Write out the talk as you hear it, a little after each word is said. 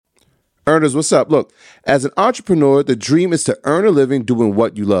Earners, what's up? Look, as an entrepreneur, the dream is to earn a living doing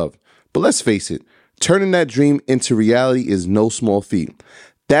what you love. But let's face it, turning that dream into reality is no small feat.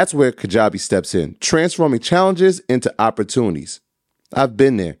 That's where Kajabi steps in, transforming challenges into opportunities. I've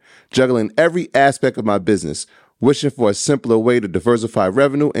been there, juggling every aspect of my business, wishing for a simpler way to diversify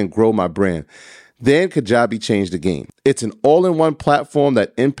revenue and grow my brand. Then Kajabi changed the game. It's an all-in-one platform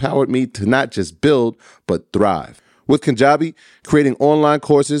that empowered me to not just build, but thrive. With Kajabi, creating online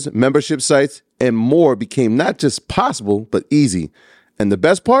courses, membership sites, and more became not just possible, but easy. And the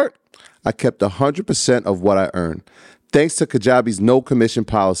best part? I kept 100% of what I earned, thanks to Kajabi's no commission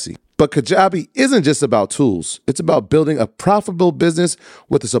policy. But Kajabi isn't just about tools. It's about building a profitable business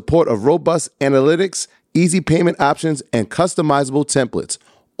with the support of robust analytics, easy payment options, and customizable templates,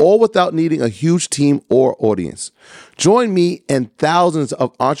 all without needing a huge team or audience. Join me and thousands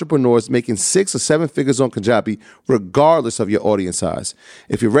of entrepreneurs making 6 or 7 figures on Kajabi, regardless of your audience size.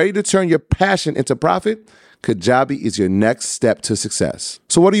 If you're ready to turn your passion into profit, Kajabi is your next step to success.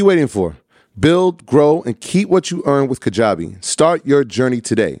 So what are you waiting for? Build, grow, and keep what you earn with Kajabi. Start your journey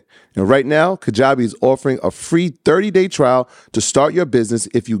today. And right now, Kajabi is offering a free 30-day trial to start your business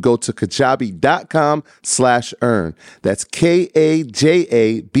if you go to kajabi.com/earn. That's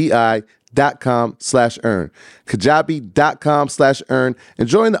KAJABI.com/earn. Kajabi.com/earn. And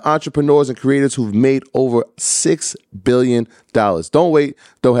join the entrepreneurs and creators who've made over $6 billion. Don't wait.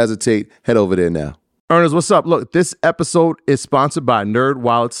 Don't hesitate. Head over there now. Earners, what's up? Look, this episode is sponsored by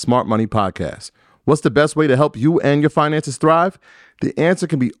NerdWallet's Smart Money Podcast. What's the best way to help you and your finances thrive? The answer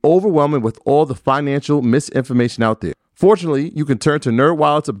can be overwhelming with all the financial misinformation out there. Fortunately, you can turn to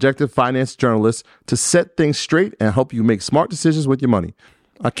NerdWallet's objective finance journalists to set things straight and help you make smart decisions with your money.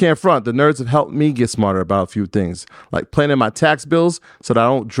 I can't front, the nerds have helped me get smarter about a few things, like planning my tax bills so that I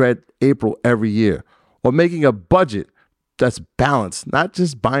don't dread April every year, or making a budget that's balanced, not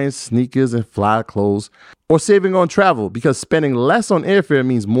just buying sneakers and fly clothes, or saving on travel because spending less on airfare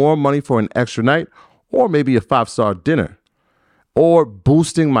means more money for an extra night or maybe a 5-star dinner, or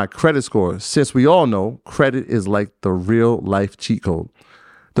boosting my credit score since we all know credit is like the real life cheat code.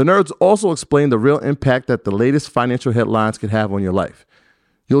 The nerds also explain the real impact that the latest financial headlines can have on your life.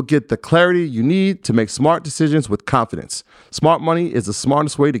 You'll get the clarity you need to make smart decisions with confidence. Smart money is the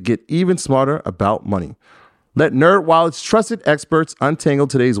smartest way to get even smarter about money. Let NerdWallet's trusted experts untangle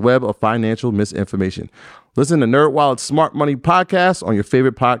today's web of financial misinformation. Listen to NerdWallet's Smart Money Podcast on your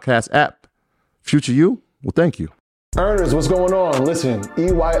favorite podcast app. Future you will thank you. Earners, what's going on? Listen,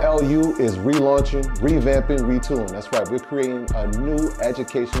 EYLU is relaunching, revamping, retooling. That's right, we're creating a new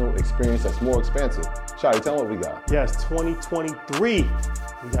educational experience that's more expansive. Shawty, tell them what we got. Yes, 2023.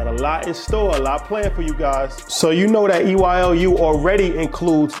 We got a lot in store, a lot planned for you guys. So you know that EYLU already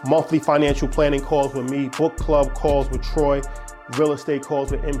includes monthly financial planning calls with me, book club calls with Troy, real estate calls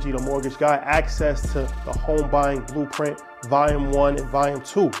with MG, the mortgage guy, access to the home buying blueprint, Volume 1 and Volume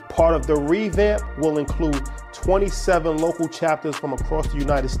 2. Part of the revamp will include 27 local chapters from across the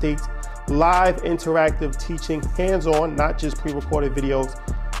United States, live interactive teaching, hands-on, not just pre-recorded videos,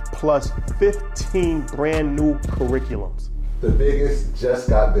 plus 15 brand new curriculums. The biggest just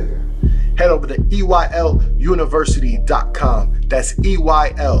got bigger. Head over to EYLUniversity.com. That's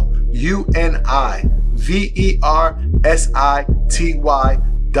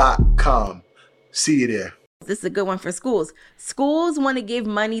EYLUniversity.com. See you there. This is a good one for schools. Schools want to give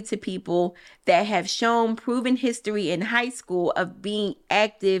money to people that have shown proven history in high school of being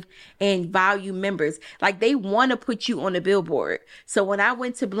active and value members. Like they want to put you on a billboard. So when I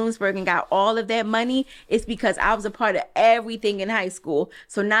went to Bloomsburg and got all of that money, it's because I was a part of everything in high school.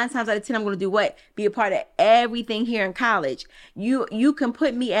 So 9 times out of 10, I'm going to do what? Be a part of everything here in college. You can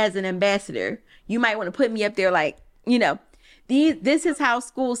put me as an ambassador. You might want to put me up there like, you know. This is how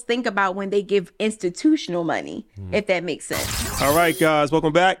schools think about when they give institutional money, if that makes sense. All right, guys,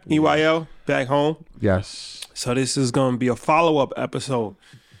 welcome back. EYL, back home. Yes. So this is going to be a follow-up episode.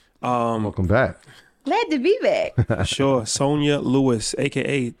 Welcome back. Glad to be back. Sure. Sonia Lewis,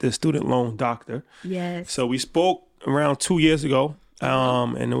 a.k.a. the student loan doctor. Yes. So we spoke around 2 years ago,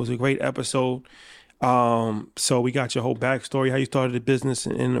 and it was a great episode. So we got your whole backstory, how you started the business,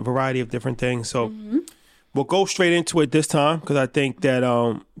 and a variety of different things. So we'll go straight into it this time because I think that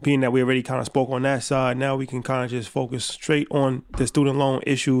being that we already kind of spoke on that side, now we can kind of just focus straight on the student loan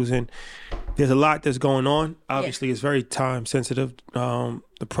issues. And there's a lot that's going on. Obviously, it's very time sensitive.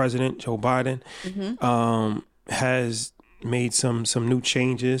 The president, Joe Biden, has made some new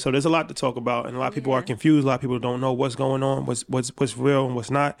changes. So there's a lot to talk about. And a lot of people are confused. A lot of people don't know what's going on, what's real and what's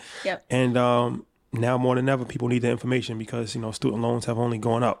not. Yep. And now more than ever, people need the information because, student loans have only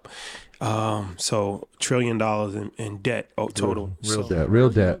gone up. So $1 trillion in debt total. Real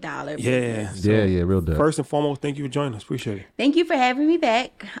debt. Dollar Yeah. business. Yeah, real debt. First and foremost, thank you for joining us. Appreciate it. Thank you for having me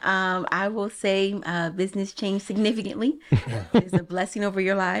back. I will say business changed significantly. It's a blessing over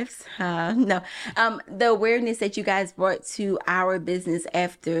your lives. The awareness that you guys brought to our business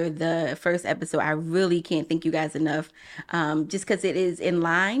after the first episode, I really can't thank you guys enough. Just because it is in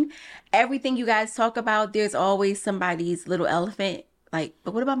line. Everything you guys talk about, there's always somebody's little elephant. Like,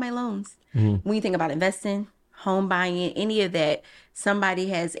 but what about my loans? When you think about investing, home buying, any of that, somebody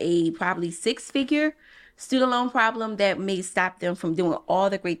has a probably 6-figure student loan problem that may stop them from doing all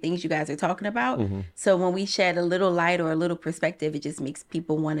the great things you guys are talking about. So when we shed a little light or a little perspective, it just makes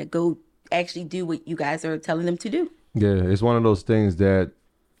people want to go actually do what you guys are telling them to do. Yeah, it's one of those things that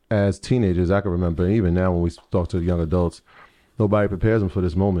as teenagers, I can remember, even now when we talk to young adults, nobody prepares them for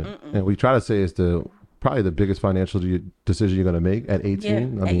this moment. And we try to say it's probably the biggest financial decision you're going to make at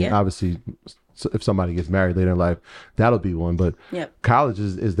 18. Yeah. I mean, obviously, if somebody gets married later in life, that'll be one. But college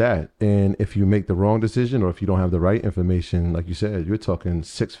is that. And if you make the wrong decision or if you don't have the right information, like you said, you're talking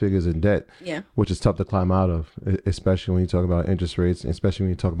 6 figures in debt, which is tough to climb out of, especially when you talk about interest rates, especially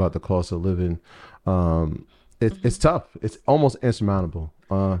when you talk about the cost of living. It's tough. It's almost insurmountable.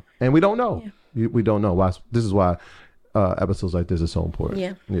 And we don't know. We don't know. This is why episodes like this are so important.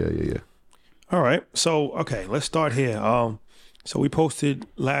 Yeah. All right. So, okay, let's start here. So we posted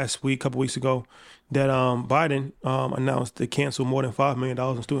last week, a couple weeks ago, that Biden announced to cancel more than $5 million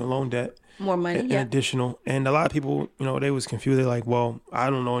in student loan debt. More money, additional. And a lot of people, they was confused. They're like, well, I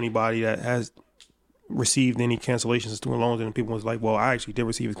don't know anybody that has received any cancellations of student loans. And people was like, well, I actually did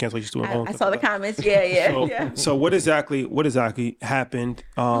receive a cancellation of student loans. I saw the comments. Yeah. So what exactly happened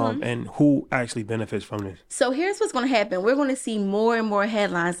and who actually benefits from this? So here's what's going to happen. We're going to see more and more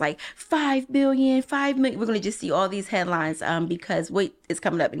headlines like 5 billion, 5 million. We're going to just see all these headlines because what is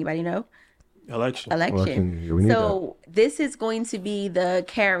coming up? Anybody know? Election. Yeah, we need So this is going to be the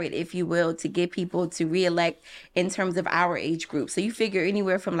carrot, if you will, to get people to reelect in terms of our age group. So you figure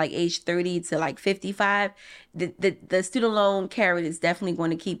anywhere from like age 30 to like 55, the student loan carrot is definitely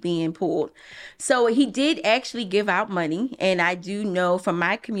going to keep being pulled. So he did actually give out money. And I do know from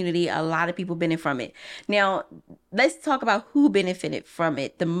my community, a lot of people benefit from it. Now, let's talk about who benefited from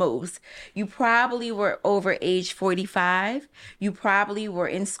it the most. You probably were over age 45. You probably were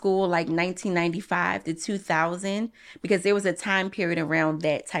in school like 1995 to 2000, because there was a time period around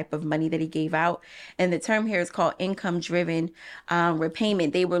that type of money that he gave out. And the term here is called income-driven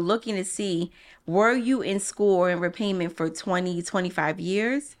repayment. They were looking to see, were you in school or in repayment for 20, 25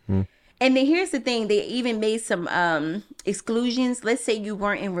 years? And then here's the thing. They even made some exclusions. Let's say you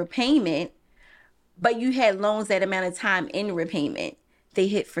weren't in repayment, but you had loans that amount of time in repayment. They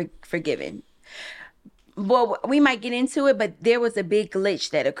hit forgiven. Well, we might get into it, but there was a big glitch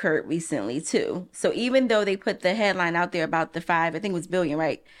that occurred recently too. So even though they put the headline out there about the 5, I think it was billion,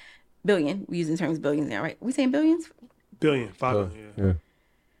 right? Billion. We're using terms billions now, right? We saying billions? Billion, 5 billion. Yeah.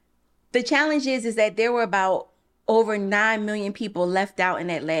 The challenge is that there were about over 9 million people left out in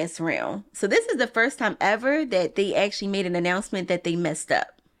that last round. So this is the first time ever that they actually made an announcement that they messed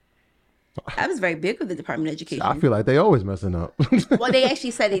up. That was very big with the Department of Education. I feel like they always messing up. Well, they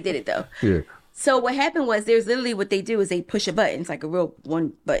actually said they did it though. Yeah. So what happened was, there's literally what they do is they push a button. It's like a real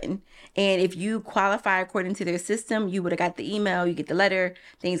one button. And if you qualify according to their system, you would have got the email, you get the letter,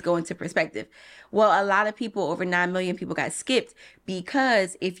 things go into perspective. Well, a lot of people, over 9 million people, got skipped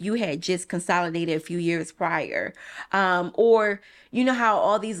because if you had just consolidated a few years prior, or you know how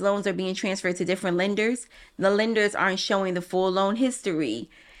all these loans are being transferred to different lenders, the lenders aren't showing the full loan history.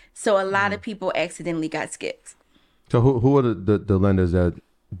 So a lot of people accidentally got skipped. So who are the lenders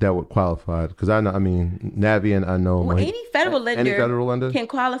that would qualify? Because Navient, I know. Well, any federal lender can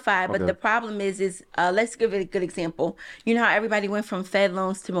qualify, but the problem is let's give it a good example. You know how everybody went from Fed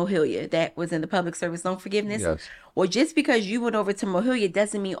loans to Mohilia? That was in the public service loan forgiveness. Yes. Well, just because you went over to Mohilia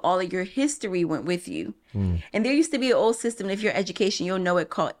doesn't mean all of your history went with you. And there used to be an old system, if you're education, you'll know it,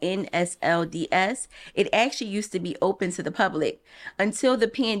 called NSLDS. It actually used to be open to the public. Until the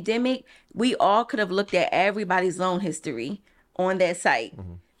pandemic, we all could have looked at everybody's loan history on that site.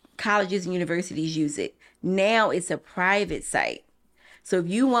 Colleges and universities use it. Now it's a private site. So if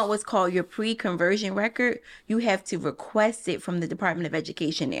you want what's called your pre-conversion record, you have to request it from the Department of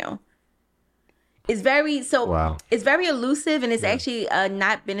Education now. It's very It's very elusive, and it's actually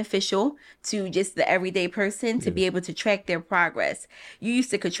not beneficial to just the everyday person to be able to track their progress. You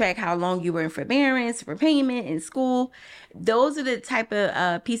used to could track how long you were in forbearance, repayment, in school. Those are the type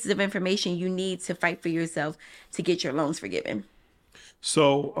of pieces of information you need to fight for yourself to get your loans forgiven.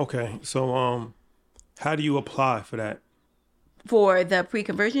 So, okay. So, how do you apply for that? For the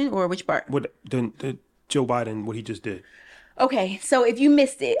pre-conversion or which part? What the Joe Biden, what he just did. Okay, so if you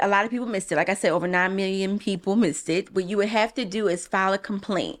missed it, a lot of people missed it. Like I said, over 9 million people missed it. What you would have to do is file a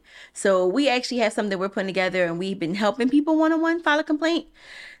complaint. So we actually have something we're putting together, and we've been helping people one-on-one file a complaint.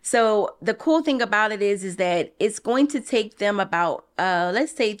 So the cool thing about it is that it's going to take them about,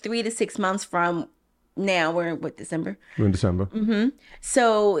 let's say 3 to 6 months from now. We're in December? We're in December. Mm-hmm.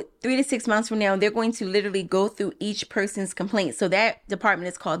 So 3 to 6 months from now, they're going to literally go through each person's complaint. So that department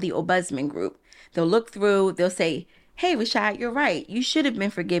is called the Ombudsman Group. They'll look through, they'll say, hey, Rashad, you're right. You should have been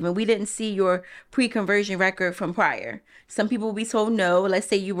forgiven. We didn't see your pre-conversion record from prior. Some people will be told no. Let's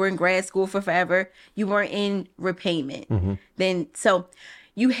say you were in grad school for forever. You weren't in repayment. Mm-hmm. Then, so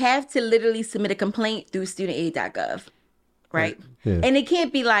you have to literally submit a complaint through studentaid.gov, right? Yeah. And it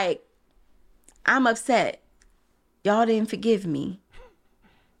can't be like, I'm upset. Y'all didn't forgive me.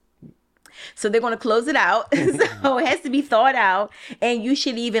 So they're going to close it out. So it has to be thought out. And you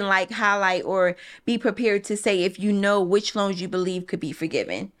should even like highlight or be prepared to say if you know which loans you believe could be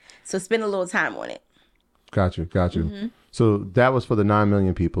forgiven. So spend a little time on it. Got you. Mm-hmm. So that was for the 9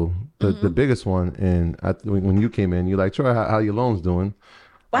 million people. The biggest one, and when you came in, you're like, Troy, how your loans doing?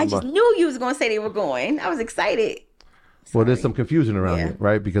 Well, I just knew you was going to say they were going. I was excited. Well, there's some confusion around it,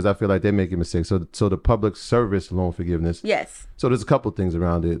 right? Because I feel like they're making mistakes. So the public service loan forgiveness. Yes. So there's a couple things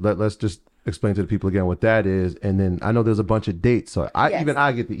around it. Let's just explain to the people again what that is. And then I know there's a bunch of dates. So I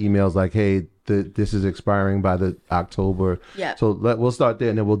get the emails like, hey, this is expiring by the October. Yeah. So we'll start there,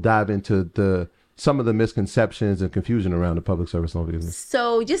 and then we'll dive into some of the misconceptions and confusion around the public service loan forgiveness.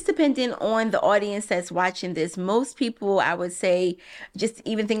 So just depending on the audience that's watching this, most people, I would say, just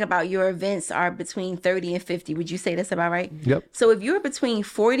even think about your events are between 30 and 50. Would you say that's about right? Yep. So if you're between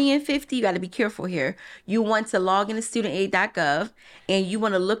 40 and 50, you got to be careful here. You want to log into studentaid.gov and you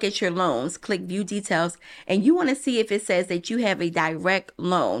want to look at your loans, click view details, and you want to see if it says that you have a direct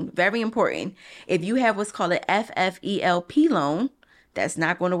loan. Very important. If you have what's called an FFELP loan, that's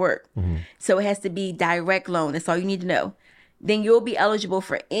not going to work. Mm-hmm. So it has to be direct loan. That's all you need to know. Then you'll be eligible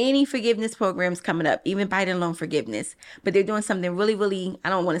for any forgiveness programs coming up, even Biden loan forgiveness. But they're doing something really, really, I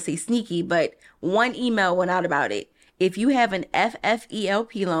don't want to say sneaky, but one email went out about it. If you have an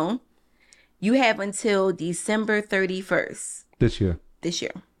FFELP loan, you have until December 31st. This year.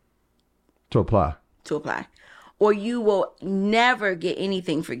 To apply. Or you will never get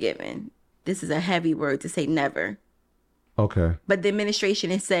anything forgiven. This is a heavy word to say never. Okay. But the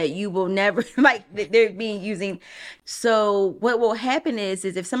administration has said you will never, like they're being using. So what will happen is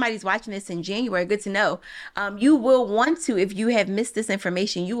if somebody's watching this in January, good to know, you will want to, if you have missed this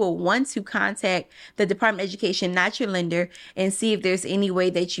information, you will want to contact the Department of Education, not your lender, and see if there's any way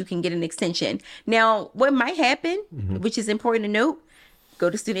that you can get an extension. Now, what might happen, which is important to note, go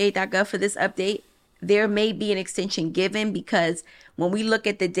to studentaid.gov for this update. There may be an extension given because when we look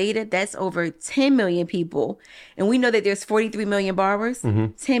at the data, that's over 10 million people. And we know that there's 43 million borrowers.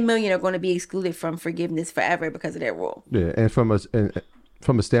 10 million are going to be excluded from forgiveness forever because of that rule. Yeah. And from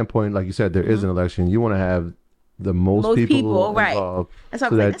a standpoint, like you said, there is an election. You want to have the most people right. involved. That's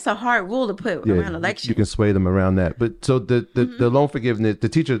what that's a hard rule to put around election. You can sway them around that. But so the loan forgiveness, the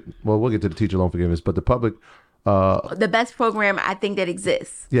teacher, well, we'll get to the teacher loan forgiveness, but the public, the best program I think that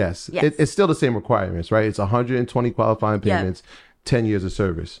exists. Yes. It's still the same requirements, right? It's 120 qualifying payments, 10 years of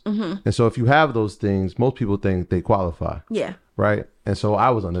service. And so if you have those things, most people think they qualify. Yeah. Right. And so I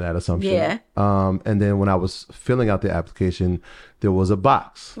was under that assumption. Yeah. And then when I was filling out the application, there was a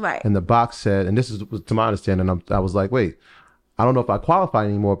box. Right. And the box said, and this is to my understanding, I was like, wait, I don't know if I qualify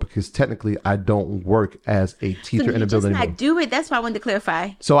anymore because technically I don't work as a teacher in a building anymore. I do it. That's why I wanted to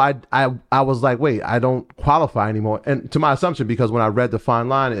clarify. So I was like, wait, I don't qualify anymore. And to my assumption, because when I read the fine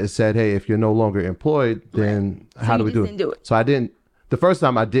line, it said, hey, if you're no longer employed, then how do we do it? Didn't do it? So I didn't. The first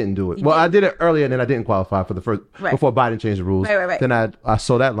time I didn't do it. I did it earlier and then I didn't qualify for the first, before Biden changed the rules. Right. Then I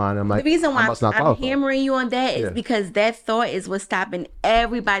saw that line and I'm like, the reason why I'm hammering you on that is because that thought is what's stopping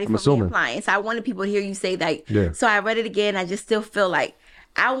everybody from reapplying. So I wanted people to hear you say that. So I read it again. I just still feel like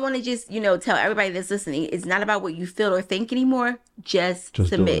I want to just, tell everybody that's listening, it's not about what you feel or think anymore. Just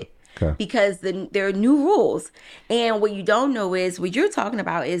submit. Okay. Because there are new rules. And what you don't know is what you're talking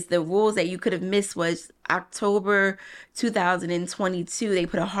about is the rules that you could have missed was October 2022. They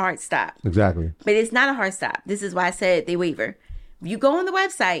put a hard stop. Exactly. But it's not a hard stop. This is why I said they waiver. If you go on the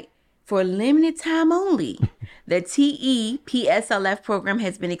website, for a limited time only, the TEPSLF program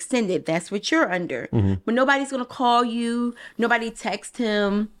has been extended. That's what you're under. But nobody's going to call you. Nobody text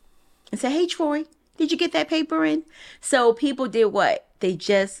him and say, hey, Troy, did you get that paper in? So people did what? They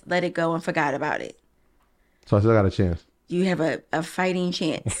just let it go and forgot about it. So I still got a chance. You have a fighting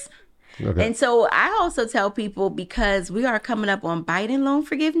chance. Okay. And so I also tell people, because we are coming up on Biden loan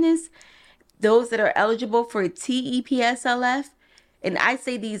forgiveness, those that are eligible for TEPSLF, and I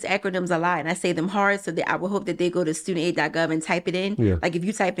say these acronyms a lot, and I say them hard, so that I will hope that they go to studentaid.gov and type it in. Yeah. Like if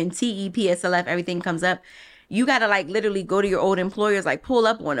you type in TEPSLF, everything comes up. You got to like literally go to your old employers, like pull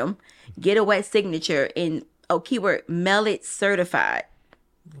up on them, get a wet signature, and keyword, mail it certified.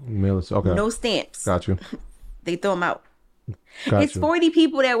 Mail it, okay. No stamps. Got you. They throw them out. Got It's you. 40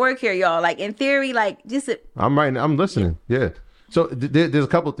 people that work here, y'all. Like in theory, like just I'm listening. Yeah. So there's a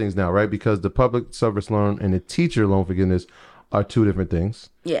couple of things now, right? Because the public service loan and the teacher loan forgiveness are two different things.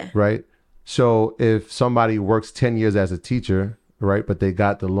 Yeah. Right. So if somebody works 10 years as a teacher, right, but they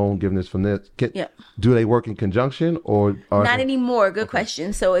got the loan forgiveness from this, do they work in conjunction or not anymore? Good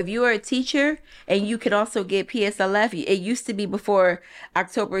question. So if you are a teacher and you could also get PSLF, it used to be before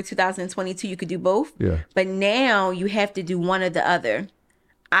October 2022, you could do both. Yeah. But now you have to do one or the other.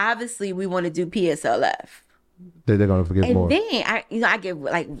 Obviously, we want to do PSLF. They're going to forgive And more. then I get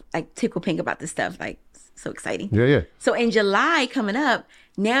like tickle pink about this stuff. Like, so exciting. Yeah. So in July coming up,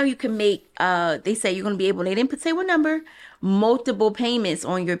 now you can make, they say you're going to be able, they didn't say what number, multiple payments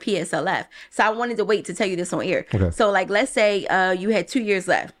on your PSLF. So I wanted to wait to tell you this on air. Okay. So like, let's say you had 2 years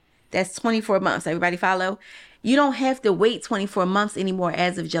left. That's 24 months. Everybody follow? You don't have to wait 24 months anymore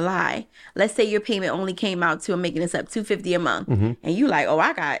as of July. Let's say your payment only came out to, I'm making this up, $250 a month. Mm-hmm. And you like, oh,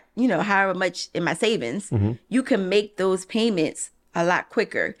 I got, however much in my savings. Mm-hmm. You can make those payments a lot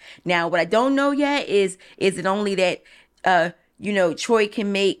quicker. Now, what I don't know yet is it only that, Troy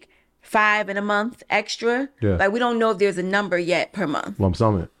can make $5 in a month extra? Yeah. Like, we don't know if there's a number yet per month. Lump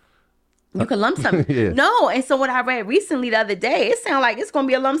sum it. You can lump sum. Yeah. No. And so what I read recently the other day, it sounds like it's going to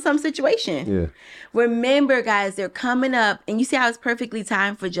be a lump sum situation. Yeah. Remember, guys, they're coming up. And you see how it's perfectly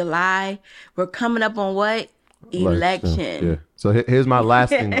timed for July? We're coming up on what? Election. Yeah. So here's my last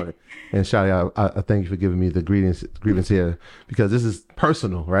thing on it. And Shadi, I thank you for giving me the grievance here, because this is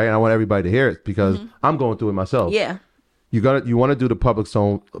personal, right? And I want everybody to hear it, because I'm going through it myself. Yeah. You want to do the public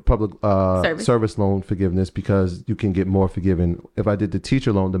service loan forgiveness, because you can get more forgiven. If I did the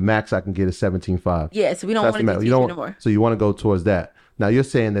teacher loan, the max I can get is 17.5. Yeah, so we don't want to do teacher no more. So you want to go towards that. Now you're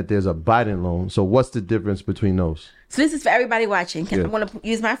saying that there's a Biden loan. So what's the difference between those? So this is for everybody watching. I want to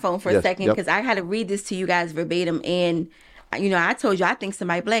use my phone for a second, because I had to read this to you guys verbatim. And, I told you, I think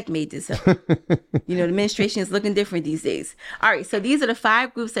somebody black made this up. The administration is looking different these days. All right. So these are the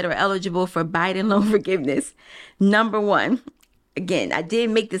 5 groups that are eligible for Biden loan forgiveness. Number 1, again, I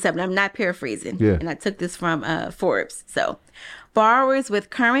didn't make this up, and I'm not paraphrasing. Yeah. And I took this from Forbes. So borrowers with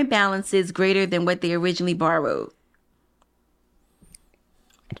current balances greater than what they originally borrowed.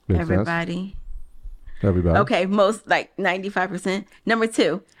 Makes Everybody. sense. Everybody. Okay, most, like 95%. Number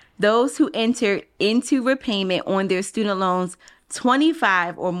 2, those who entered into repayment on their student loans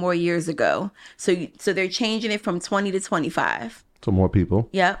 25 or more years ago. So they're changing it from 20 to 25. So more people.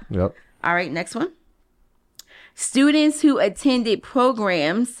 Yep. Yep. All right, next one. Students who attended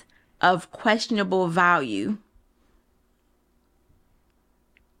programs of questionable value.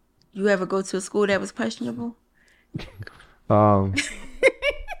 You ever go to a school that was questionable?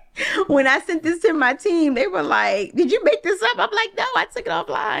 When I sent this to my team, they were like, "Did you make this up?" I'm like, "No, I took it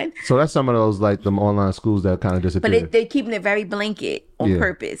offline." So that's some of those, like, them online schools that kind of disappeared. But they're keeping it very blanket on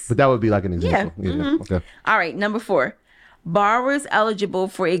purpose. But that would be like an example. Yeah. Mm-hmm. Okay. All right. Number 4, borrowers eligible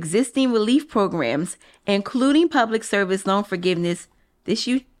for existing relief programs, including public service loan forgiveness. This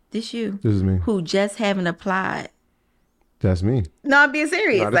you. This is me. Who just haven't applied. That's me. No, I'm being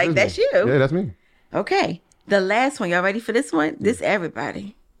serious. No, like, that's me. you. Yeah, that's me. Okay. The last one. Y'all ready for this one? This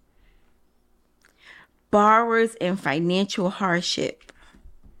everybody. Borrowers in financial hardship.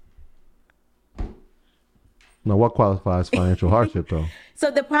 Now, what qualifies financial hardship, though?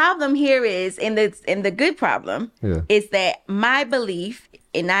 So the problem here is, and the good problem, is that my belief,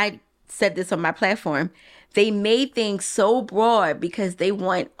 and I said this on my platform, they made things so broad because they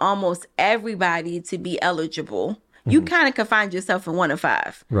want almost everybody to be eligible. Mm-hmm. You kind of can find yourself in 1 of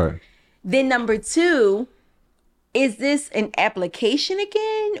 5. Right. Then number 2, is this an application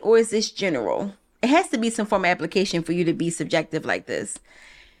again, or is this general? It has to be some form of application for you to be subjective like this.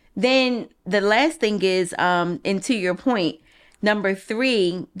 Then the last thing is, and to your point, number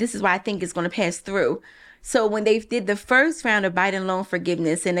 3, this is why I think it's going to pass through. So when they did the first round of Biden loan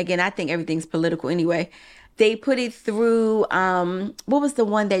forgiveness, and again, I think everything's political anyway, they put it through, what was the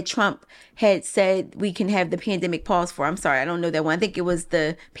one that Trump had said we can have the pandemic pause for? I'm sorry, I don't know that one. I think it was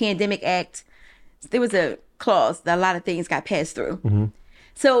the Pandemic Act. There was a clause that a lot of things got passed through. Mm-hmm.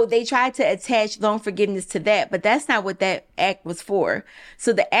 So they tried to attach loan forgiveness to that, but that's not what that act was for.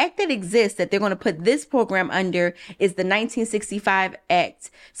 So the act that exists that they're going to put this program under is the 1965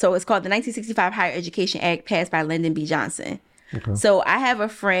 Act. So it's called the 1965 Higher Education Act, passed by Lyndon B. Johnson. Okay. So I have a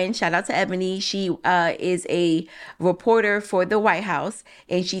friend, shout out to Ebony. She is a reporter for the White House,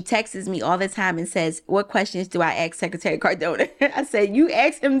 and she texts me all the time and says, what questions do I ask Secretary Cardona? I said, you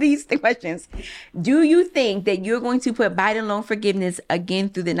ask him these questions. Do you think that you're going to put Biden loan forgiveness again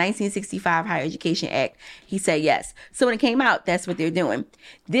through the 1965 Higher Education Act? He said yes. So when it came out, that's what they're doing.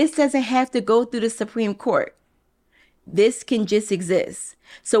 This doesn't have to go through the Supreme Court. This can just exist.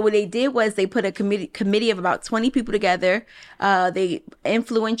 So what they did was they put a committee of about 20 people together. They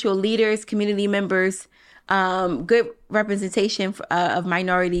influential leaders, community members, good representation of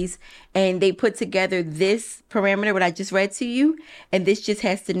minorities, and they put together this parameter, what I just read to you, and this just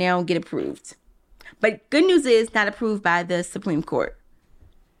has to now get approved. But good news is not approved by the Supreme Court.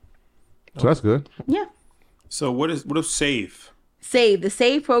 So that's good. Yeah. So what if SAVE? The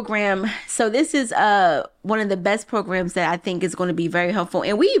SAVE program. So this is one of the best programs that I think is going to be very helpful.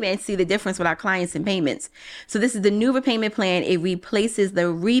 And we even see the difference with our clients and payments. So this is the new repayment plan. It replaces the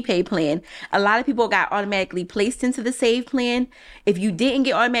repay plan. A lot of people got automatically placed into the SAVE plan. If you didn't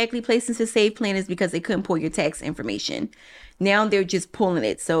get automatically placed into the SAVE plan, it's because they couldn't pull your tax information. Now they're just pulling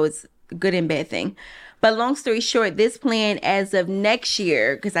it. So it's a good and bad thing. But long story short, this plan as of next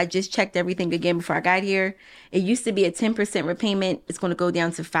year, because I just checked everything again before I got here, it used to be a 10% repayment. It's going to go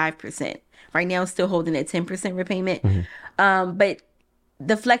down to 5%. Right now, it's still holding at 10% repayment. Mm-hmm. But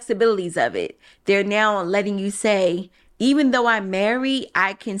the flexibilities of it, they're now letting you say, even though I'm married,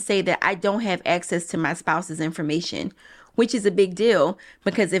 I can say that I don't have access to my spouse's information, which is a big deal,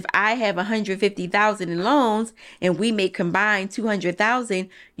 because if I have $150,000 in loans and we may combine $200,000,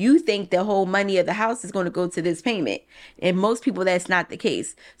 you think the whole money of the house is going to go to this payment. And most people, that's not the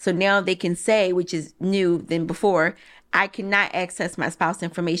case. So now they can say, which is new than before, I cannot access my spouse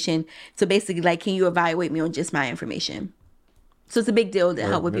information. So basically, like, can you evaluate me on just my information? So it's a big deal to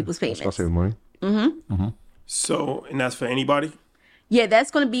help with people's payments. I'll save money. Mm-hmm. Mm-hmm. So, and that's for anybody? Yeah,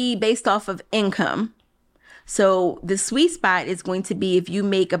 that's going to be based off of income. So the sweet spot is going to be if you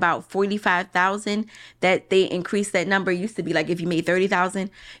make about $45,000, that they increase that number. It used to be like if you made $30,000,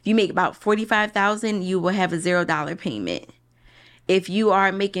 if you make about $45,000, you will have a $0 payment. If you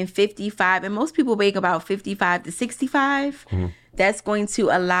are making 55, and most people make about 55 to 65, that's going to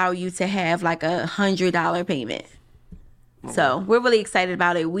allow you to have like a $100 payment. So we're really excited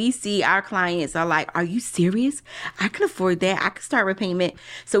about it. We see our clients are like, are you serious? I can afford that. I can start repayment.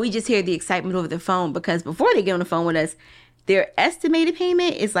 So we just hear the excitement over the phone, because before they get on the phone with us, their estimated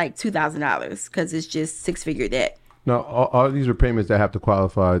payment is like $2,000 because it's just six-figure debt. Now, all these repayments that have to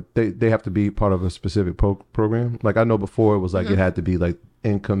qualify, they have to be part of a specific program? Like I know before it was like it had to be like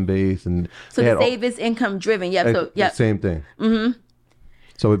income-based. And so the SAVE is income-driven. Yep. So, yep. Same thing. Mm-hmm.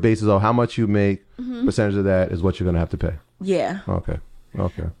 So it bases on how much you make, percentage of that is what you're going to have to pay. Yeah. Okay.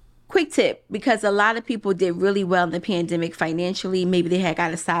 Quick tip, because a lot of people did really well in the pandemic financially. Maybe they had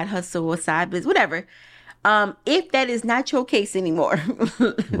got a side hustle or side business, whatever. If that is not your case anymore,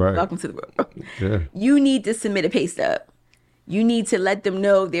 right. Welcome to the world. Yeah. You need to submit a pay stub. You need to let them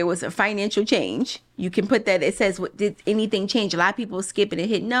know there was a financial change. You can put that, it says, did anything change? A lot of people skip it and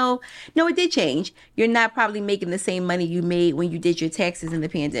hit no, it did change. You're not probably making the same money you made when you did your taxes in the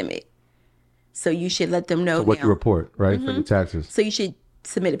pandemic. So you should let them know. So what you report, right, for the taxes. So you should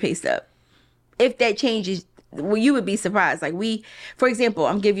submit a pay stub. If that changes, well, you would be surprised. Like for example,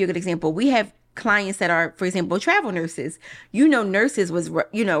 I'm giving you a good example. We have clients that are, for example, travel nurses. Nurses was,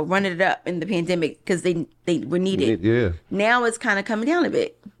 running it up in the pandemic because they were needed. Yeah. Now it's kind of coming down a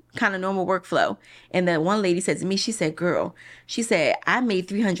bit, kind of normal workflow. And then one lady said to me, she said, I made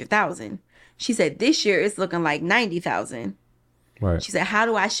 $300,000. She said, this year it's looking like $90,000. Right. She said, how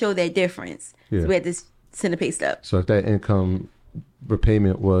do I show that difference? Yeah. So we had to send a pay stub. So if that income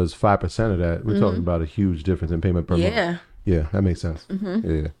repayment was 5% of that, we're talking about a huge difference in payment per month. Yeah, that makes sense.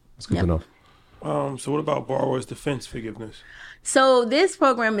 Yeah, that's good to know. So what about borrower's defense forgiveness? So this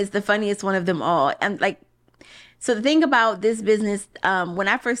program is the funniest one of them all. And so the thing about this business, when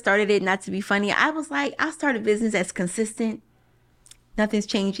I first started it, not to be funny, I was like, I started a business that's consistent. Nothing's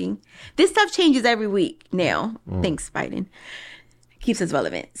changing. This stuff changes every week now. Thanks, Biden. Keeps us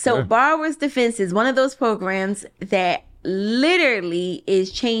relevant. So borrower's defense is one of those programs that literally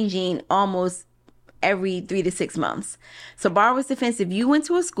is changing almost every 3 to 6 months. So borrower's defense, if you went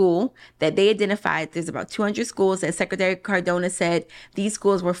to a school that they identified, there's about 200 schools that Secretary Cardona said these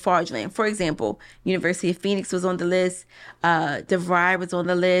schools were fraudulent. For example, University of Phoenix was on the list, DeVry was on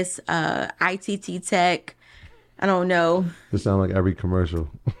the list, ITT Tech, I don't know. It sounds like every commercial.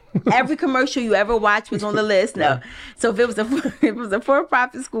 Every commercial you ever watched was on the list. No. So if it was a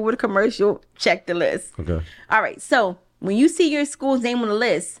for-profit school with a commercial, check the list. Okay. All right. So when you see your school's name on the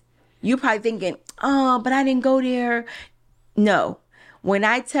list, you're probably thinking, oh, but I didn't go there. No. When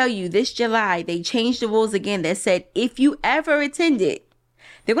I tell you this July, they changed the rules again that said if you ever attended,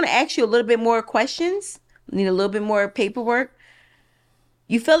 they're going to ask you a little bit more questions, need a little bit more paperwork.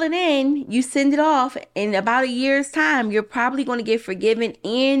 You fill it in, you send it off. In about a year's time, you're probably going to get forgiven.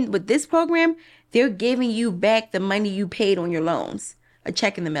 And with this program, they're giving you back the money you paid on your loans. A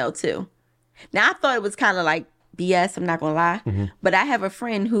check in the mail, too. Now, I thought it was kind of like BS, I'm not going to lie. But I have a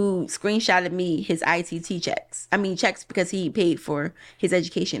friend who screenshotted me his ITT checks. I mean, checks because he paid for his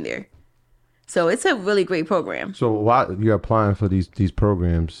education there. So it's a really great program. So while you're applying for these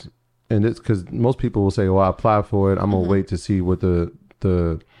programs, and it's because most people will say, well, I applied for it. I'm going to wait to see what the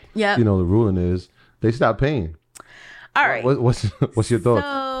ruling is. They stop paying. All right. What's your thoughts?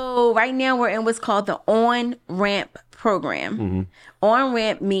 So right now we're in what's called the on-ramp program.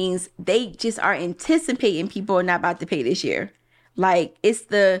 On-ramp means they just are anticipating people are not about to pay this year. Like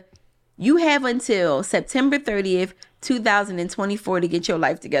you have until September 30th, 2024 to get your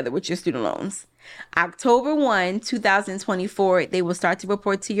life together with your student loans. October 1, 2024, they will start to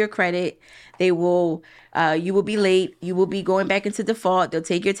report to your credit. They will, you will be late. You will be going back into default. They'll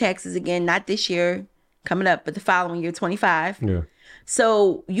take your taxes again, not this year coming up, but the following year, 25. Yeah.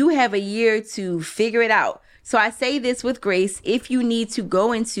 So you have a year to figure it out. So I say this with grace. If you need to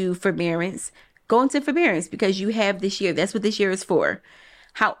go into forbearance because you have this year. That's what this year is for.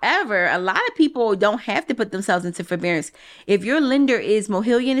 However, a lot of people don't have to put themselves into forbearance. If your lender is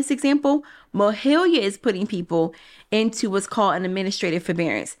Mohilia in this example, Mohilia is putting people into what's called an administrative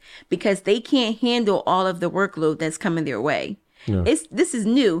forbearance because they can't handle all of the workload that's coming their way. Yeah. This is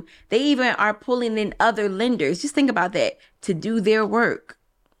new. They even are pulling in other lenders. Just think about that, to do their work.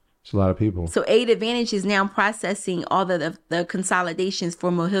 It's a lot of people. So Aid Advantage is now processing all the consolidations for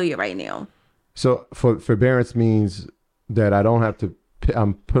Mohilia right now. So forbearance means that I don't have to,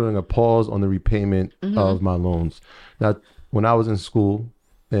 I'm putting a pause on the repayment of my loans. Now, when I was in school,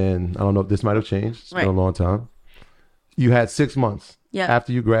 and I don't know if this might have changed, it's been a long time, you had 6 months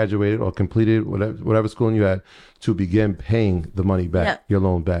after you graduated or completed whatever schooling you had to begin paying the money back, your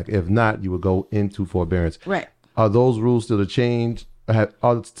loan back. If not, you would go into forbearance. Right. Are those rules still changed?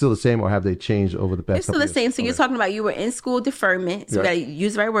 Are they still the same, or have they changed over the past? It's still the same. So you're talking about you were in school deferment. So we got to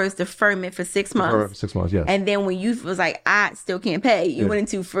use the right words, deferment for 6 months. 6 months, yes. And then when you was like, I still can't pay, you went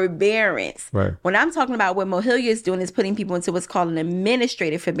into forbearance. Right. When I'm talking about what Mohilia is doing is putting people into what's called an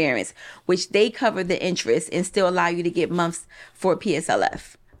administrative forbearance, which they cover the interest and still allow you to get months for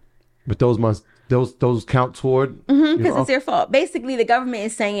PSLF. But those months, those count toward? Because it's their fault. Basically, the government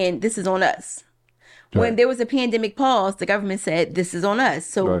is saying this is on us. When there was a pandemic pause, the government said, this is on us.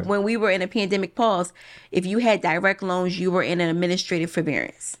 So when we were in a pandemic pause, if you had direct loans, you were in an administrative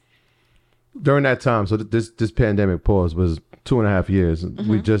forbearance. During that time, so this pandemic pause was 2.5 years.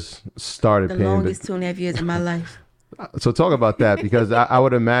 We just started paying. The longest 2.5 years of my life. So talk about that, because I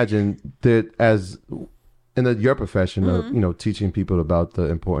would imagine that as in your profession of teaching people about the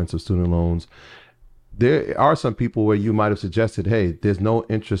importance of student loans, there are some people where you might have suggested, hey, there's no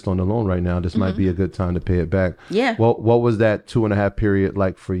interest on the loan right now. This might be a good time to pay it back. Yeah. What was that 2.5 period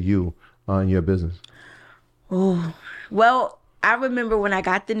like for you in your business? Oh, well, I remember when I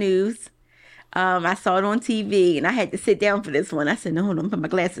got the news, I saw it on TV and I had to sit down for this one. I said, no, hold on, put my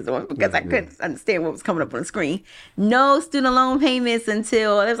glasses on because I couldn't understand what was coming up on the screen. No student loan payments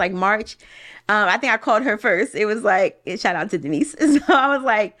until it was like March. I think I called her first. It was like, shout out to Denise. So I was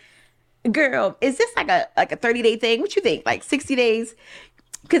like, girl, is this like a 30-day thing? What you think? Like 60 days?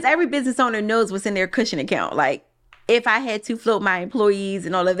 Because every business owner knows what's in their cushion account. Like if I had to float my employees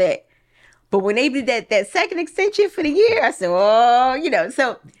and all of that. But when they did that second extension for the year, I said, oh,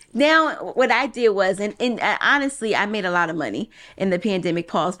 so now what I did was, and honestly, I made a lot of money in the pandemic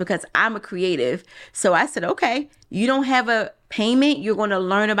pause because I'm a creative. So I said, okay, you don't have a payment. You're going to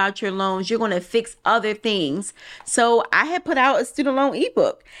learn about your loans. You're going to fix other things. So I had put out a student loan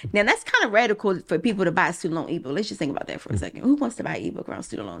ebook. Now that's kind of radical for people to buy a student loan ebook. Let's just think about that for a second. Who wants to buy an ebook around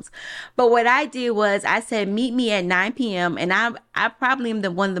student loans? But what I did was I said, meet me at 9 p.m. And I probably am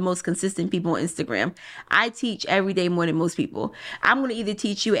one of the most consistent people on Instagram. I teach every day more than most people. I'm going to either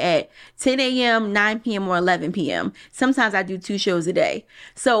teach you at 10 a.m., 9 p.m., or 11 p.m. Sometimes I do 2 shows a day.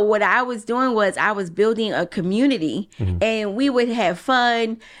 So what I was doing was I was building a community, and we would have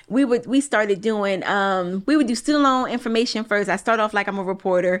fun. We started doing, we would do student loan information first. I start off like I'm a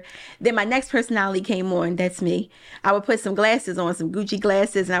reporter. Then my next personality came on. That's me. I would put some glasses on, some Gucci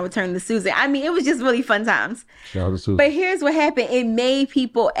glasses, and I would turn to Susan. I mean, it was just really fun times. Shout out to Susan. But here's what happened. It made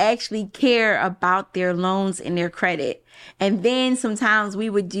people actually care about their loans and their credit. And then sometimes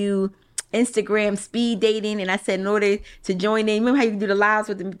we would do Instagram speed dating, and I said in order to join in, remember how you do the lives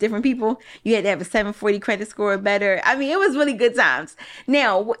with the different people, you had to have a 740 credit score or better. I mean, it was really good times.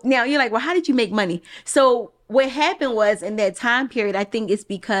 Now you're like, well, how did you make money? So what happened was, in that time period, I think it's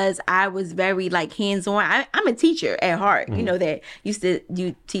because I was very like hands-on. I'm a teacher at heart, you know, that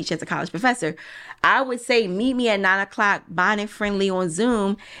you teach as a college professor. I would say, meet me at 9:00, bonnet friendly on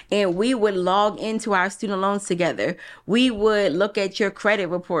Zoom, and we would log into our student loans together. We would look at your credit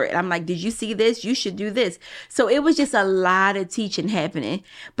report. And I'm like, did you see this? You should do this. So it was just a lot of teaching happening.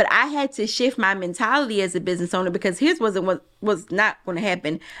 But I had to shift my mentality as a business owner, because here's what was not going to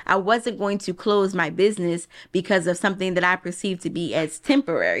happen. I wasn't going to close my business because of something that I perceived to be as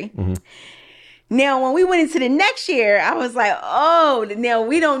temporary. Now, when we went into the next year, I was like, oh, now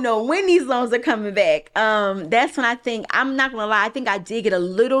we don't know when these loans are coming back. That's when I think, I'm not going to lie, I think I did get a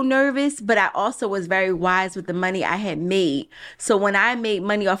little nervous, but I also was very wise with the money I had made. So when I made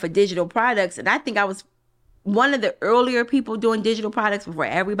money off of digital products, and I think I was one of the earlier people doing digital products before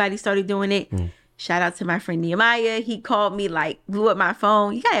everybody started doing it. Shout out to my friend Nehemiah. He called me, like, blew up my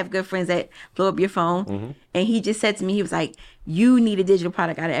phone. You got to have good friends that blow up your phone. And he just said to me, he was like, you need a digital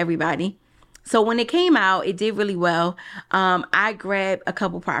product out of everybody. So when it came out, it did really well. I grabbed a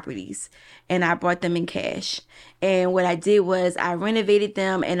couple properties and I bought them in cash. And what I did was I renovated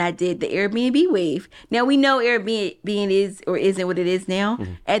them and I did the Airbnb wave. Now, we know Airbnb is or isn't what it is now.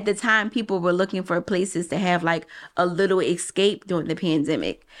 At the time, people were looking for places to have like a little escape during the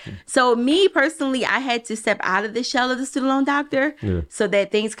pandemic. So me personally, I had to step out of the shell of the student loan doctor so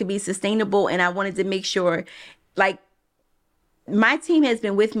that things could be sustainable. And I wanted to make sure, like, my team has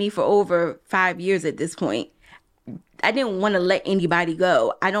been with me for over 5 years at this point. I didn't want to let anybody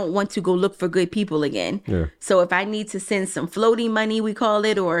go. I don't want to go look for good people again. So if I need to send some floating money, we call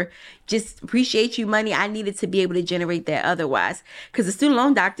it, or just appreciate you money, I needed to be able to generate that otherwise. Because the student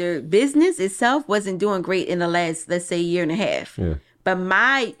loan doctor business itself wasn't doing great in the last, let's say, year and a half. But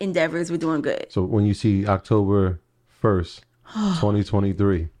my endeavors were doing good. So when you see October 1st,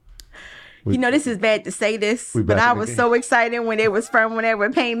 2023... You know, this is bad to say this, but I was so excited when it was firm, when they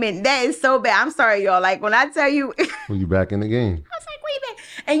were payment. That is so bad. I'm sorry, y'all. Like, when I tell you... When you back in the game. I was like, wait a minute.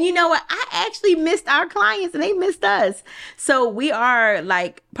 And you know what? I actually missed our clients and they missed us. So we are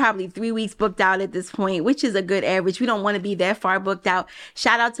like probably 3 weeks booked out at this point, which is a good average. We don't want to be that far booked out.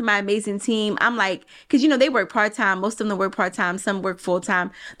 Shout out to my amazing team. I'm like, because, you know, they work part-time. Most of them work part-time. Some work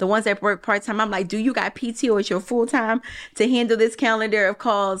full-time. The ones that work part-time, I'm like, do you got PTO at your full-time to handle this calendar of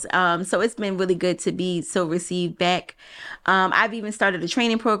calls? So it's been really good to be so received back. I've even started a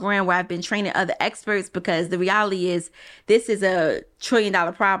training program where I've been training other experts, because the reality is this is a $1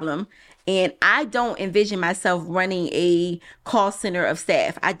 trillion problem. And I don't envision myself running a call center of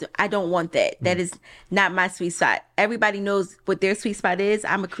staff. I don't want that. That is not my sweet spot. Everybody knows what their sweet spot is.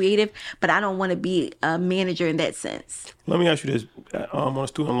 I'm a creative, but I don't want to be a manager in that sense. Let me ask you this. On the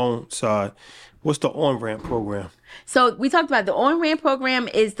student loan side, what's the on-ramp program? So we talked about the on-ramp program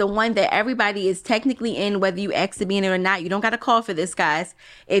is the one that everybody is technically in, whether you ask to be in it or not. You don't got to call for this, guys.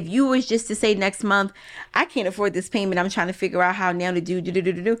 If you was just to say next month, I can't afford this payment, I'm trying to figure out how now to do.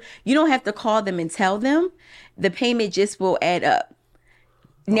 You don't have to call them and tell them. The payment just will add up.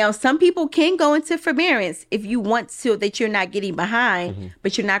 Now, some people can go into forbearance if you want to, that you're not getting behind,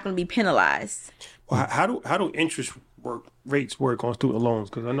 but you're not going to be penalized. Well, how do interest rates work on student loans?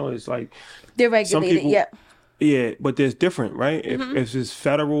 Because I know it's like they're regulated. Yep. Yeah, but there's different, right? If it's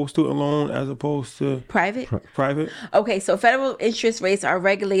federal student loan as opposed to private. Okay, so federal interest rates are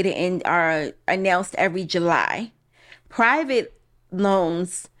regulated and are announced every July. Private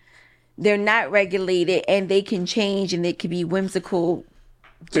loans, they're not regulated and they can change and it could be whimsical.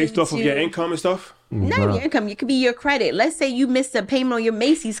 Based off of your income and stuff? Not your income. It could be your credit. Let's say you missed a payment on your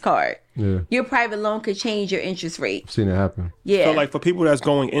Macy's card. Your private loan could change your interest rate. I've seen it happen. Yeah. So like for people that's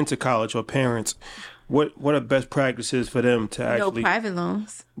going into college or parents, what are best practices for them to actually... No private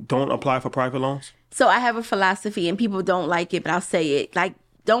loans. Don't apply for private loans? So I have a philosophy and people don't like it, but I'll say it. Like,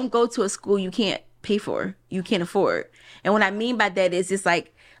 don't go to a school you can't pay for, you can't afford. And what I mean by that is it's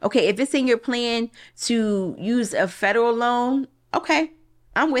like, okay, if it's in your plan to use a federal loan, okay,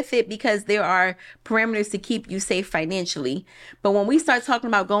 I'm with it because there are parameters to keep you safe financially. But when we start talking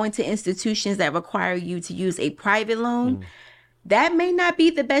about going to institutions that require you to use a private loan, that may not be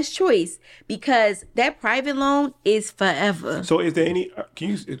the best choice because that private loan is forever. So is there any,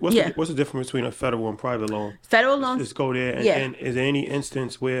 what's the difference between a federal and private loan? Federal loans. Let's go there. And is there any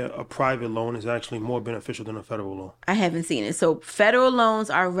instance where a private loan is actually more beneficial than a federal loan? I haven't seen it. So federal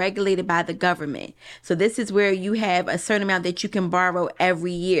loans are regulated by the government. So this is where you have a certain amount that you can borrow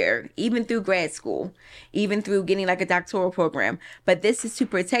every year, even through grad school, even through getting like a doctoral program. But this is to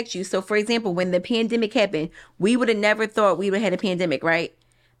protect you. So for example, when the pandemic happened, we would have never thought we would have had a pandemic, right?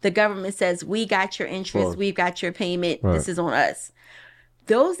 The government says, we got your interest, we've got your payment, this is on us.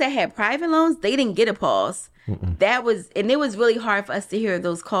 Those that had private loans, they didn't get a pause. And it was really hard for us to hear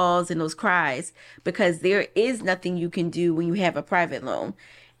those calls and those cries because there is nothing you can do when you have a private loan.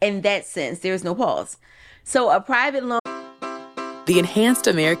 In that sense, there's no pause. So a private loan. The Enhanced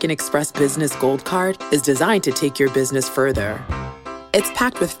American Express Business Gold Card is designed to take your business further. It's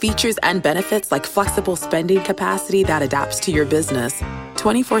packed with features and benefits like flexible spending capacity that adapts to your business,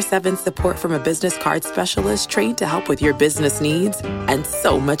 24/7 support from a business card specialist trained to help with your business needs, and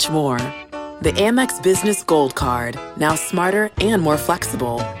so much more. The Amex Business Gold Card, now smarter and more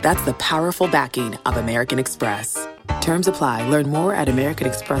flexible. That's the powerful backing of American Express. Terms apply. Learn more at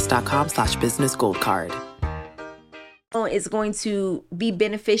americanexpress.com/businessgoldcard. It's going to be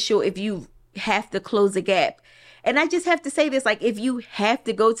beneficial if you have to close a gap. And I just have to say this, like if you have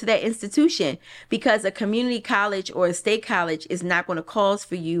to go to that institution, because a community college or a state college is not going to cause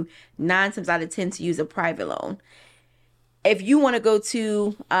for you 9 times out of 10 to use a private loan. If you want to go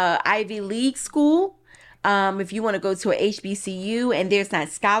to Ivy League school, if you want to go to a HBCU and there's not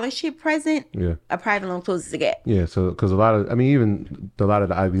scholarship present, a private loan closes the gap. Yeah, so because even a lot of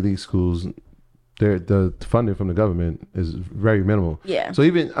the Ivy League schools, the funding from the government is very minimal. Yeah. So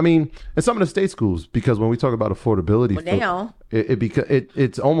even, and some of the state schools, because when we talk about affordability,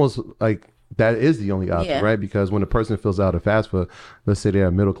 it's almost like that is the only option, right? Because when a person fills out a FAFSA, let's say they're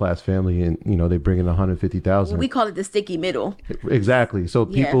a middle class family and they bring in $150,000. We call it the sticky middle. Exactly. So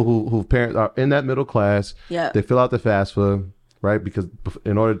people who parents are in that middle class, they fill out the FAFSA, right? Because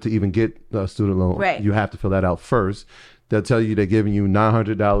in order to even get a student loan, you have to fill that out first. They'll tell you they're giving you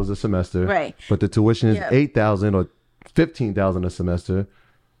 $900 a semester, right? But the tuition is $8,000 or $15,000 a semester.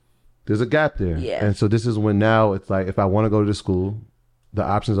 There's a gap there, and so this is when now it's like if I want to go to school, the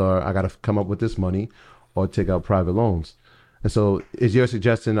options are I got to come up with this money or take out private loans. And so is your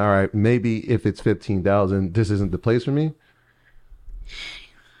suggestion, all right, maybe if it's $15,000, this isn't the place for me?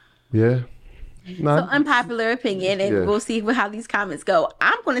 Yeah. No. So unpopular opinion, and we'll see how these comments go.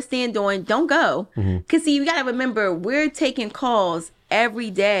 I'm going to stand on don't go. Because see, you got to remember, we're taking calls every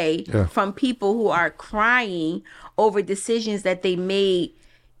day from people who are crying over decisions that they made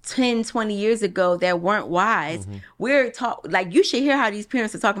 10, 20 years ago that weren't wise. We're like, you should hear how these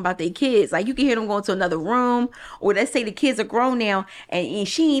parents are talking about their kids. Like you can hear them going to another room, or let's say the kids are grown now and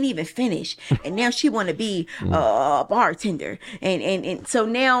she ain't even finished and now she want to be a bartender. And so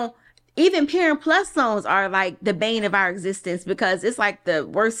now even Parent Plus loans are like the bane of our existence because it's like the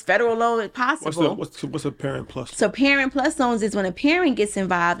worst federal loan possible. What's a Parent Plus? So Parent Plus loans is when a parent gets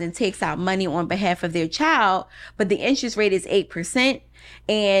involved and takes out money on behalf of their child, but the interest rate is 8%.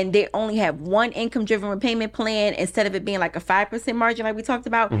 And they only have one income-driven repayment plan instead of it being like a 5% margin like we talked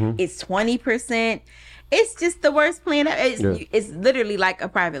about. It's 20%. It's just the worst plan. It's literally like a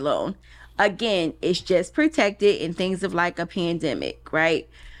private loan. Again, it's just protected in things of like a pandemic, right?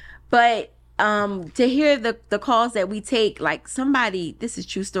 But to hear the calls that we take, like somebody, this is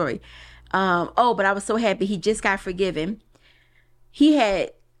true story. But I was so happy he just got forgiven. He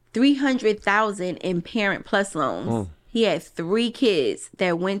had $300,000 in Parent Plus loans. He had 3 kids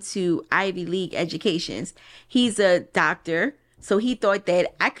that went to Ivy League educations. He's a doctor, so he thought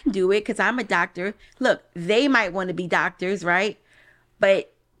that I can do it because I'm a doctor. Look, they might want to be doctors, right?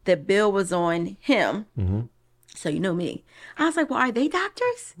 But the bill was on him. So you know me. I was like, well, are they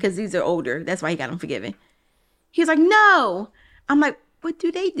doctors? Because these are older. That's why he got them forgiven. He was like, no. I'm like, what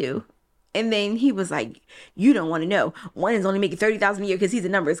do they do? And then he was like, you don't want to know. One is only making $30,000 a year because he's a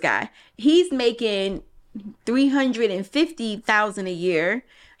numbers guy. He's making $350,000 a year.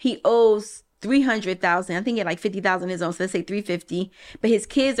 He owes $300,000. I think he had like $50,000 his own, so let's say $350,000. But his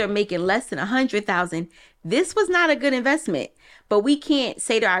kids are making less than $100,000. This was not a good investment. But we can't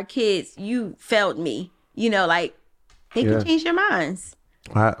say to our kids, "You failed me." Like they can change their minds.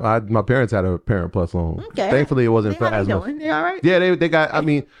 My parents had a Parent Plus loan. Okay. Thankfully, it wasn't for as much. They all right? Yeah, they got.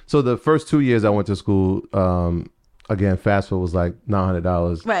 So the first 2 years I went to school. Again, FAFSA was like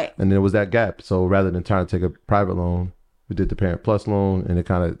 $900. Right. And there was that gap. So rather than trying to take a private loan, we did the Parent Plus loan and it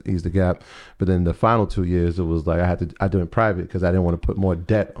kind of eased the gap. But then the final 2 years, it was like I do it private because I didn't want to put more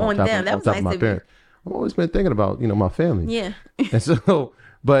debt on top of my parents. I've always been thinking about, my family. Yeah. And so,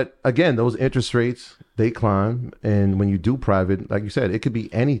 but again, those interest rates, they climb. And when you do private, like you said, it could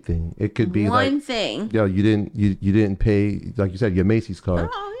be anything. It could be one thing. You didn't pay, like you said, your Macy's card.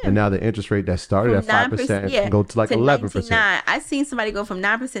 Oh, yeah. And now the interest rate that started from at 5% can go to like 11%. I seen somebody go from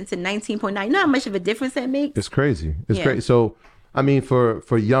 9% to 19.9. You know how much of a difference that makes? It's crazy. It's crazy. So, I mean,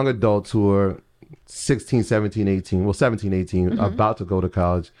 for young adults who are 16, 17, 18, 17, 18, about to go to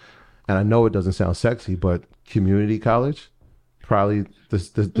college, and I know it doesn't sound sexy, but community college, probably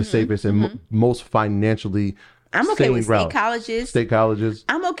the safest and most financially I'm okay with state colleges.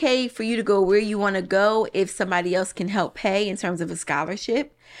 I'm okay for you to go where you want to go if somebody else can help pay in terms of a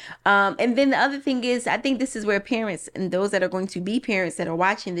scholarship. And then the other thing is, I think this is where parents and those that are going to be parents that are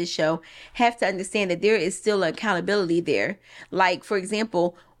watching this show have to understand that there is still accountability there. Like, for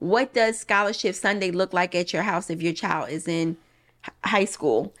example, what does Scholarship Sunday look like at your house if your child is in high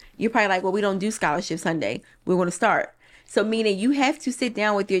school? You're probably like, well, we don't do Scholarship Sunday. We're going to start. So meaning you have to sit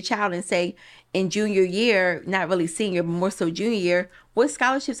down with your child and say, in junior year, not really senior, but more so junior year, what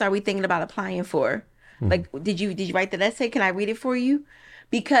scholarships are we thinking about applying for? Like, did you write the essay? Can I read it for you?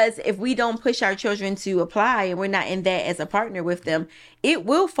 Because if we don't push our children to apply and we're not in that as a partner with them, it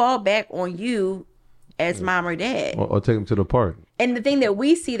will fall back on you as mom or dad. Or take them to the park. And the thing that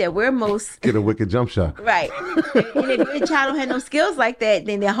we see that we're most... Get a wicked jump shot. Right. And if your child don't have no skills like that,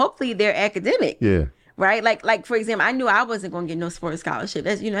 then hopefully they're academic. Yeah. Right? Like for example, I knew I wasn't going to get no sports scholarship.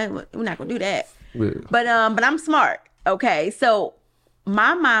 That's, we're not going to do that. Yeah. But I'm smart. Okay. So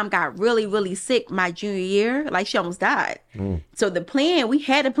my mom got really, really sick my junior year. Like, she almost died. So we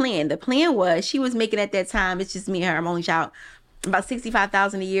had a plan. The plan was, she was making at that time, it's just me and her, I'm only child, about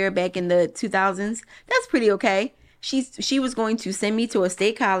 $65,000 a year back in the 2000s. That's pretty okay. She was going to send me to a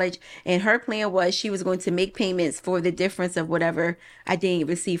state college, and her plan was she was going to make payments for the difference of whatever I didn't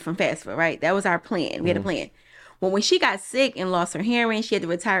receive from FAFSA, right? That was our plan. We had a plan. Well, when she got sick and lost her hearing, she had to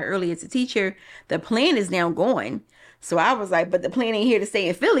retire early as a teacher. The plan is now gone. So I was like, but the plan ain't here to stay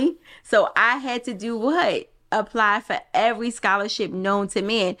in Philly. So I had to do what? Apply for every scholarship known to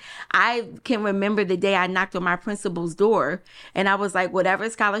man. I can remember the day I knocked on my principal's door and I was like, whatever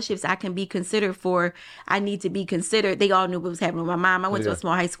scholarships I can be considered for, I need to be considered. They all knew what was happening with my mom. I went to a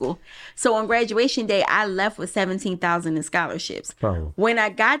small high school. So on graduation day, I left with $17,000 in scholarships. Oh. When I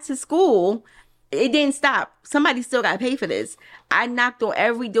got to school, it didn't stop. Somebody still got to pay for this. I knocked on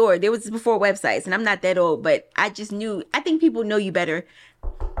every door. There was before websites, and I'm not that old, but I just knew. I think people know you better.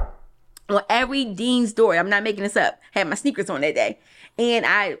 On every dean's door, I'm not making this up, had my sneakers on that day. And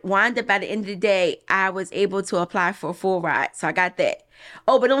I wound up, by the end of the day, I was able to apply for a full ride. So I got that.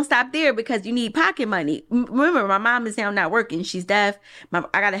 Oh, but don't stop there, because you need pocket money. Remember, my mom is now not working. She's deaf. I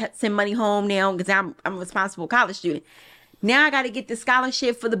got to send money home now because I'm a responsible college student. Now I got to get the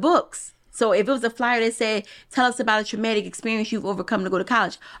scholarship for the books. So if it was a flyer that said, tell us about a traumatic experience you've overcome to go to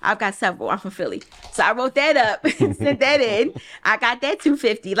college, I've got several. I'm from Philly. So I wrote that up and sent that in. I got that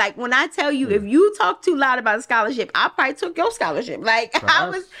 $250. Like, when I tell you, if you talk too loud about a scholarship, I probably took your scholarship. Like,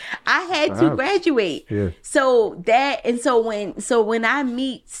 I had to graduate. Yeah. So when I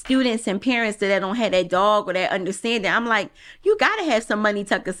meet students and parents that don't have that dog or that understanding, I'm like, you got to have some money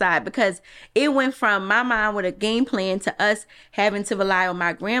tucked aside, because it went from my mom with a game plan to us having to rely on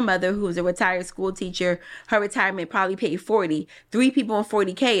my grandmother, who was a retired school teacher. Her retirement probably paid $40,000. 3 people on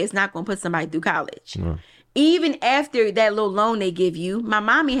 $40,000 is not going to put somebody through college. No. Even after that little loan they give you, my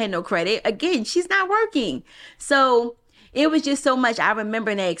mommy had no credit. Again, she's not working. So it was just so much. I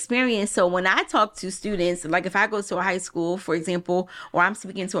remember that experience. So when I talk to students, like if I go to a high school, for example, or I'm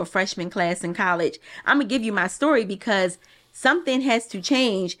speaking to a freshman class in college, I'm going to give you my story, because something has to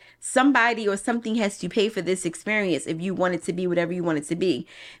change. Somebody or something has to pay for this experience if you want it to be whatever you want it to be.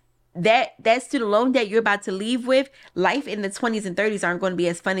 That student loan debt you're about to leave with, life in the 20s and 30s aren't going to be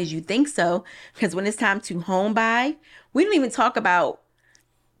as fun as you think so. Because when it's time to home buy, we don't even talk about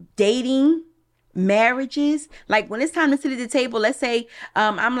dating, marriages. Like, when it's time to sit at the table, let's say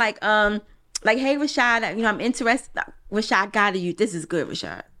I'm like, hey, Rashad, I'm interested. Rashad, got you. This is good,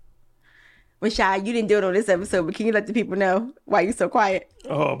 Rashad. Rashad, you didn't do it on this episode, but can you let the people know why you're so quiet?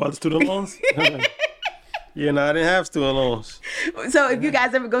 Oh, about the student loans? Yeah, no, I didn't have student loans. So if you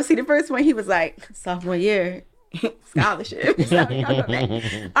guys ever go see the first one, he was like, sophomore year, scholarship.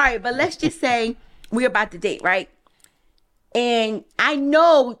 All right, but let's just say we're about to date, right? And I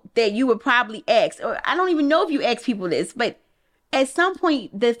know that you would probably ask, or I don't even know if you ask people this, but at some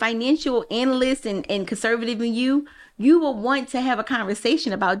point, the financial analyst and conservative in you will want to have a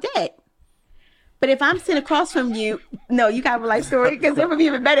conversation about debt. But if I'm sitting across from you, no, you got a life story, because it would be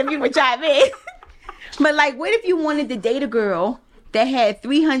even better if you would chime in. But like, what if you wanted to date a girl that had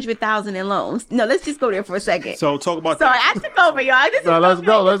 $300,000 in loans. No, let's just go there for a second. So talk about Sorry, that. I took over, y'all. No, let's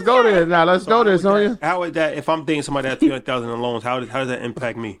go. Let's go there. Now, let's go there, Sonia. How would that, if I'm dating somebody that has $300,000 in loans, how does that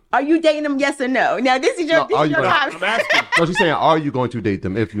impact me? Are you dating them, yes or no? Now, this is your time. I'm asking. No, she's saying, are you going to date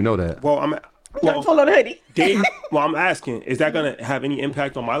them if you know that? Well, Pull on the hoodie. I'm asking, is that going to have any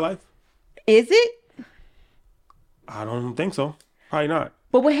impact on my life? Is it? I don't think so. Probably not.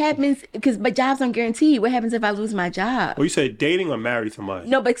 But what happens, because my job's aren't guaranteed, what happens if I lose my job? Well, you said dating or marry somebody?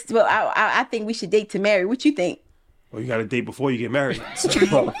 No, but I think we should date to marry. What you think? Well, you got to date before you get married. So you're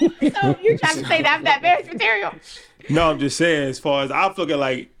trying to say that I'm not marriage material? No, I'm just saying, as far as I'm looking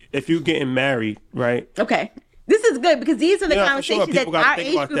like, if you're getting married, right? Okay. This is good because these are the conversations sure. that our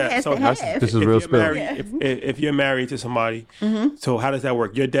age group has to have. This is real spill. If you're married to somebody, so how does that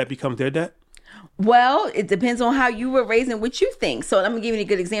work? Your debt becomes their debt? Well, it depends on how you were raised and what you think. So let me give you a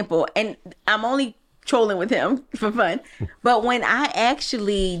good example. And I'm only trolling with him for fun. But when I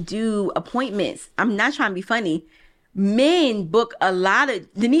actually do appointments, I'm not trying to be funny. Men book a lot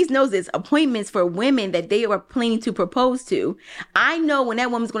of, Denise knows this, appointments for women that they are planning to propose to. I know when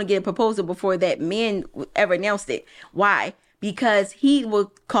that woman's going to get a proposal before that man ever announced it. Why? Because he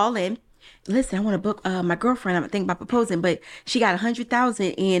will call in. Listen, I want to book my girlfriend. I'm thinking about proposing, but she got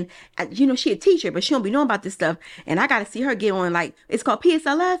 100,000 and she a teacher, but she don't be knowing about this stuff. And I got to see her get on, like, it's called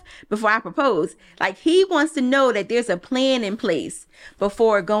PSLF before I propose. Like, he wants to know that there's a plan in place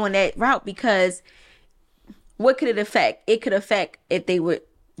before going that route, because what could it affect? It could affect if they were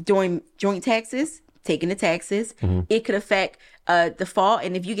doing joint taxes, taking the taxes. Mm-hmm. It could affect default.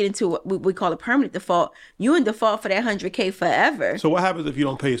 And if you get into what we call a permanent default, you in default for that $100K forever. So what happens if you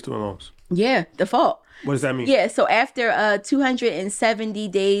don't pay your student loans? Yeah, default. What does that mean? Yeah, so after 270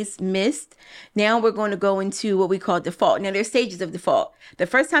 days missed, now we're going to go into what we call default. Now, there's stages of default. The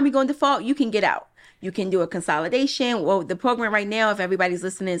first time you go in default, you can get out. You can do a consolidation. Well, the program right now, if everybody's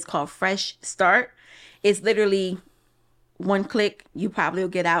listening, is called Fresh Start. It's literally one click. You probably will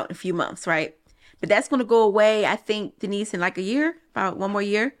get out in a few months, right? But that's going to go away, I think, Denise, in like a year, about one more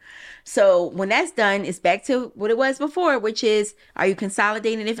year. So when that's done, it's back to what it was before, which is, are you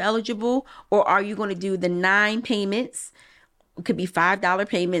consolidating if eligible, or are you going to do the 9 payments? It could be $5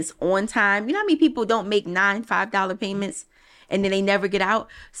 payments on time. You know how many people don't make 9 $5 payments and then they never get out?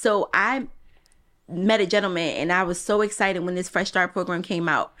 So I met a gentleman and I was so excited when this Fresh Start program came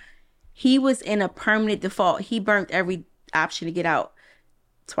out. He was in a permanent default. He burnt every option to get out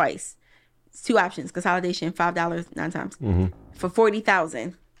twice. It's 2 options: consolidation, $5 9 times for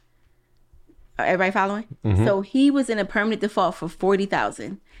 $40,000. Everybody following? Mm-hmm. So he was in a permanent default for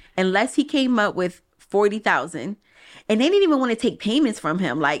 $40,000, unless he came up with $40,000. And they didn't even want to take payments from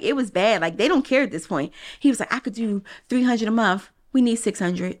him. Like, it was bad. Like, they don't care at this point. He was like, I could do $300 a month. We need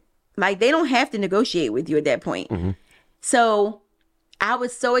 $600. Like, they don't have to negotiate with you at that point. Mm-hmm. So I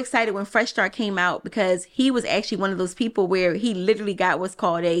was so excited when Fresh Start came out, because he was actually one of those people where he literally got what's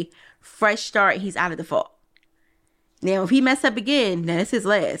called a fresh start. He's out of default. Now, if he mess up again, then it's his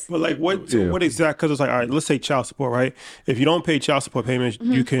last. But like, what exactly? Because it's like, all right, let's say child support, right? If you don't pay child support payments,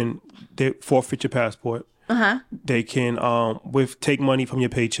 they forfeit your passport. They can take money from your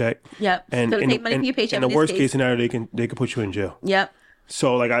paycheck. Yep. And so they take money from your paycheck. In the worst case scenario, they can put you in jail. Yep.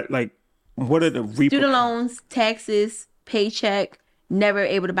 So what are the student loans, taxes, paycheck? Never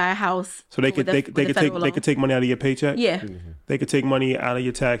able to buy a house. So they could take money out of your paycheck. Yeah, they could take money out of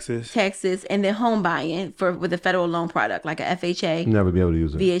your taxes, and then home buying with a federal loan product like a FHA. Never be able to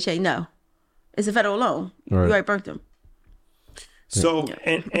use it. VHA, no, it's a federal loan. Right. You already burnt them. So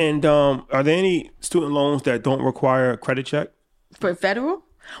and are there any student loans that don't require a credit check for federal?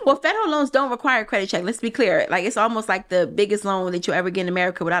 Well, federal loans don't require a credit check. Let's be clear. Like, it's almost like the biggest loan that you'll ever get in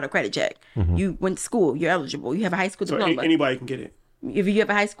America without a credit check. Mm-hmm. You went to school. You're eligible. You have a high school diploma. So anybody can get it. If you have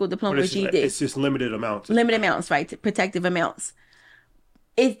a high school diploma or GED. It's just limited amounts. Limited amounts, right? Protective amounts.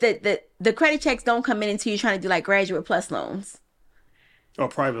 It's the credit checks don't come in until you're trying to do like graduate plus loans. Or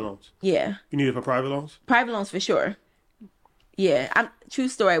private loans. Yeah. You need it for private loans? Private loans for sure. Yeah. True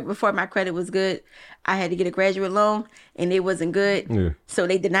story. Before my credit was good, I had to get a graduate loan and it wasn't good. Yeah. So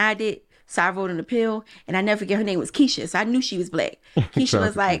they denied it. So I wrote an appeal, and I never forget, her name was Keisha. So I knew she was black. Keisha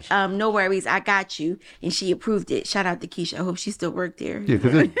was like, no worries, I got you. And she approved it. Shout out to Keisha. I hope she still worked there. Yeah,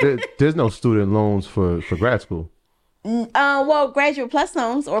 because there's no student loans for grad school. Well, graduate plus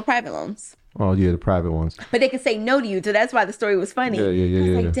loans or private loans. Oh, yeah, the private ones. But they could say no to you. So that's why the story was funny. Yeah.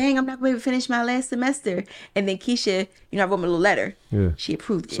 I was like, dang, I'm not going to finish my last semester. And then Keisha, I wrote me a little letter. Yeah. She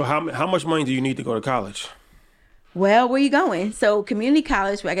approved it. So how much money do you need to go to college? Well, where you going? So community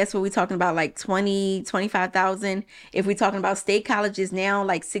college, I guess what we're talking about, like 20, 25,000. If we're talking about state colleges now,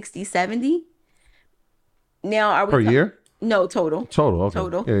 like 60, 70. Now, are we per year? No, total. Total, okay.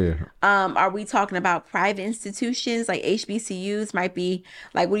 Total. Yeah. Are we talking about private institutions like HBCUs might be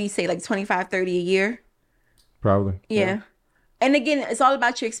like, what do you say, like 25, 30 a year? Probably. Yeah. And again, it's all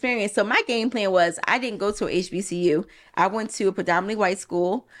about your experience. So my game plan was I didn't go to a HBCU. I went to a predominantly white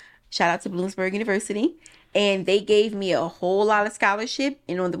school. Shout out to Bloomsburg University. And they gave me a whole lot of scholarship.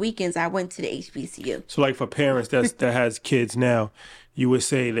 And on the weekends, I went to the HBCU. So like for parents that has kids now, you would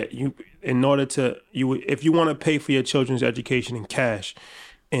say that if you want to pay for your children's education in cash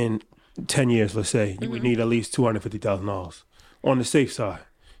in 10 years, let's say, you would need at least $250,000 on the safe side.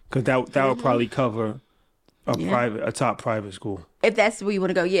 Because that would probably cover a top private school. If that's where you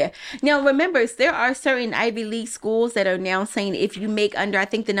want to go, yeah. Now, remember, there are certain Ivy League schools that are now saying if you make under, I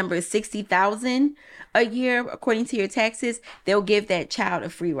think the number is $60,000 a year, according to your taxes, they'll give that child a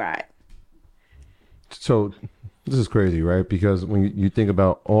free ride. So this is crazy, right? Because when you think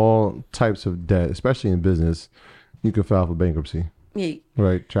about all types of debt, especially in business, you can file for bankruptcy. Yeah.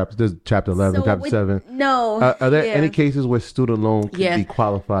 Right. There's chapter 11, chapter 7. No. Are there any cases where student loan could be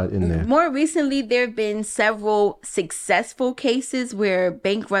qualified in there? More recently, there have been several successful cases where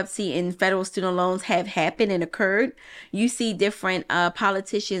bankruptcy and federal student loans have happened and occurred. You see different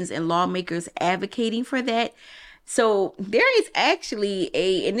politicians and lawmakers advocating for that. So there is actually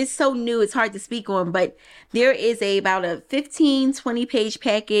and it's so new, it's hard to speak on, but there is about a 15, 20-page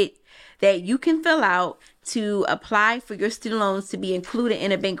packet that you can fill out to apply for your student loans to be included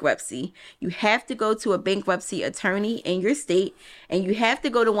in a bankruptcy. You have to go to a bankruptcy attorney in your state, and you have to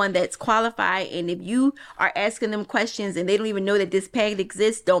go to one that's qualified. And if you are asking them questions and they don't even know that this packet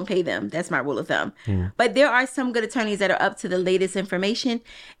exists, don't pay them. That's my rule of thumb. But there are some good attorneys that are up to the latest information,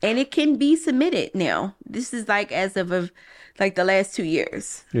 and it can be submitted now. This is like as of like the last 2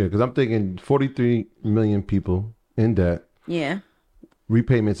 years. Yeah, because I'm thinking 43 million people in debt. Yeah.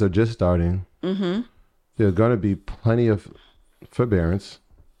 Repayments are just starting. Mm-hmm. There's going to be plenty of forbearance,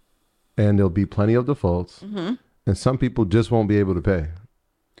 and there'll be plenty of defaults, and some people just won't be able to pay.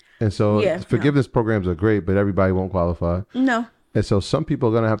 And so forgiveness programs are great, but everybody won't qualify. No. And so some people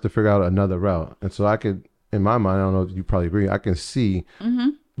are going to have to figure out another route. And so I could, in my mind, I don't know if you probably agree, I can see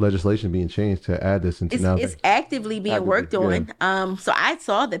legislation being changed to add this into now. It's actively being worked on. So I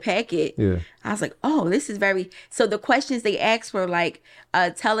saw the packet. Yeah. I was like, oh, this is so the questions they asked were like,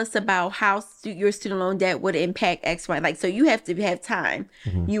 tell us about how your student loan debt would impact X, Y. Like, so you have to have time.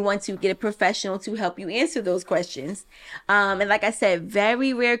 You want to get a professional to help you answer those questions. And like I said,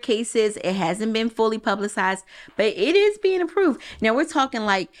 very rare cases. It hasn't been fully publicized, but it is being approved. Now we're talking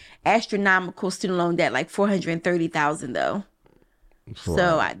like astronomical student loan debt, like $430,000 though.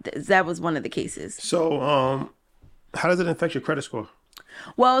 So that was one of the cases. So how does it affect your credit score?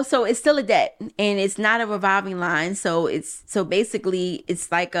 Well, so it's still a debt, and it's not a revolving line. So basically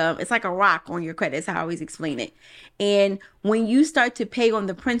it's like a rock on your credit. That's how I always explain it. And when you start to pay on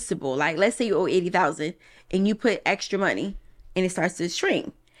the principal, like let's say you owe $80,000 and you put extra money and it starts to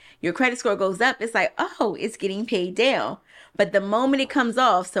shrink, your credit score goes up. It's like, oh, it's getting paid down. But the moment it comes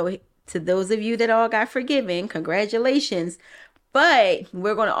off, so to those of you that all got forgiven, congratulations. But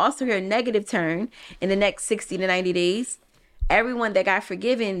we're going to also hear a negative turn in the next 60 to 90 days. Everyone that got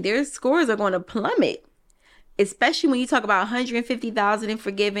forgiven, their scores are going to plummet, especially when you talk about 150,000 in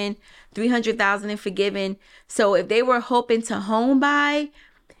forgiven, 300,000 in forgiven. So if they were hoping to home buy,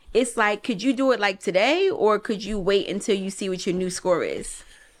 it's like, could you do it like today, or could you wait until you see what your new score is?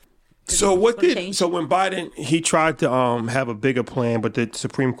 So when Biden, he tried to have a bigger plan, but the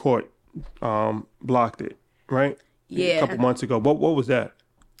Supreme Court blocked it, right? Yeah. A couple months ago. What was that?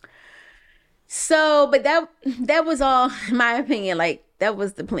 So, but that was all, in my opinion, like that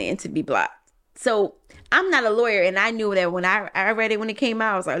was the plan to be blocked. So I'm not a lawyer, and I knew that when I read it when it came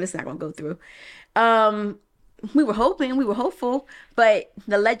out, I was like, this is not going to go through. We were hopeful, but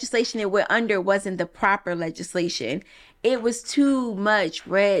the legislation it went under wasn't the proper legislation. It was too much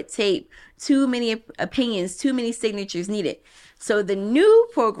red tape, too many opinions, too many signatures needed. So the new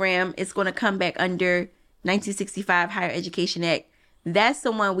program is going to come back under 1965 Higher Education Act. That's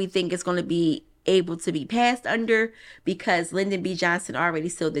the one we think is going to be able to be passed under because Lyndon B. Johnson already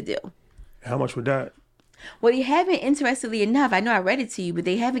sealed the deal. How much would that? Well, they haven't, interestingly enough, I know I read it to you, but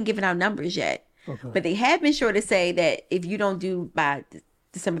they haven't given out numbers yet. Okay. But they have been sure to say that if you don't do by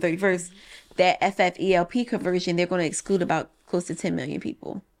December 31st, that FFELP conversion, they're going to exclude about close to 10 million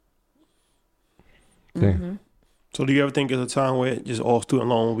people. Mm-hmm. So do you ever think there's a time where just all student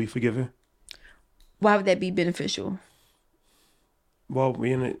loan will be forgiven? Why would that be beneficial? Well,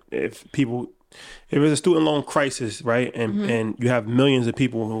 if there's a student loan crisis, right, and you have millions of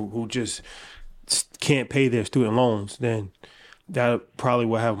people who just can't pay their student loans, then that probably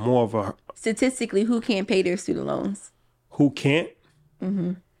will have more of a... Statistically, who can't pay their student loans? Who can't?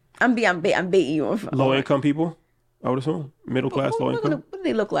 I'm baiting you on Low income people, I would assume. Middle class, low income. What do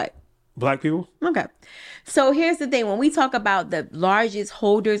they look like? Black people. Okay. So here's the thing. When we talk about the largest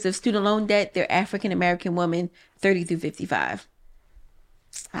holders of student loan debt, they're African American women, 30 through 55.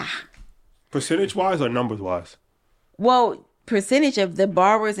 Percentage wise or numbers wise? Well, percentage of the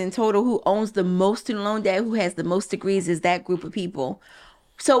borrowers in total who owns the most student loan debt, who has the most degrees, is that group of people.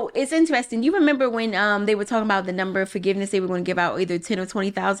 So it's interesting. You remember when they were talking about the number of forgiveness they were going to give out, either 10 or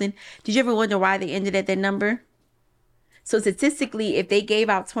 20,000? Did you ever wonder why they ended at that number? So statistically, if they gave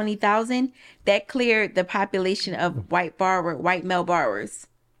out 20,000, that cleared the population of white male borrowers.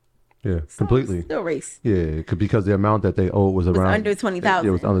 Yeah, completely. Still race. Yeah, because the amount that they owed was around under 20,000.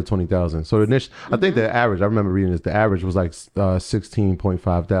 It was under 20,000. So I think the average. I remember reading this. The average was like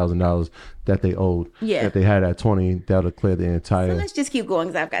 $16,500 that they owed. Yeah. That they had at 20, that would clear the entire. So let's just keep going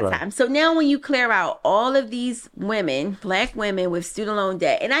because I've got time. So now, when you clear out all of these women, black women with student loan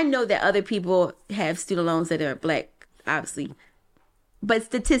debt, and I know that other people have student loans that are black, obviously, but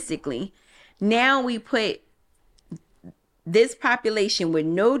statistically, now we put this population with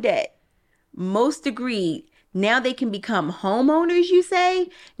no debt, most agreed, now they can become homeowners, you say?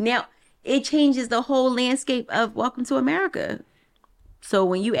 Now, it changes the whole landscape of Welcome to America. So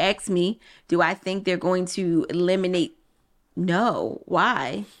when you ask me, do I think they're going to eliminate? No.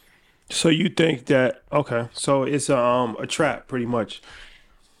 Why? So you think that, okay, so it's a trap pretty much.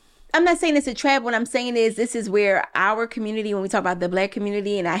 I'm not saying it's a trap. What I'm saying is this is where our community, when we talk about the black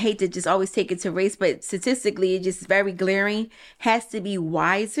community, and I hate to just always take it to race, but statistically, it's just very glaring, has to be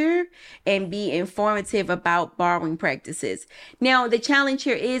wiser and be informative about borrowing practices. Now, the challenge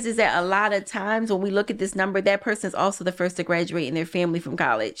here is that a lot of times when we look at this number, that person is also the first to graduate in their family from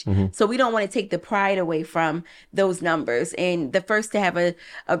college. So we don't want to take the pride away from those numbers, and the first to have a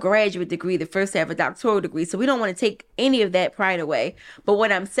graduate degree, the first to have a doctoral degree. So we don't want to take any of that pride away. But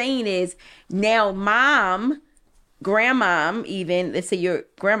what I'm saying is now mom, grandmom, even let's say your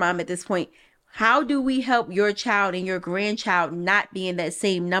grandmom at this point, how do we help your child and your grandchild not be in that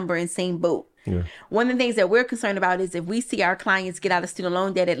same number and same boat? Yeah. One of the things that we're concerned about is if we see our clients get out of student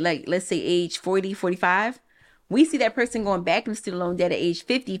loan debt at, like, let's say age 40, 45, we see that person going back into student loan debt at age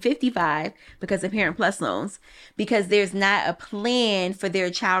 50, 55 because of Parent Plus loans, because there's not a plan for their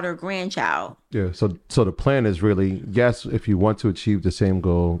child or grandchild. Yeah. So the plan is really, yes, if you want to achieve the same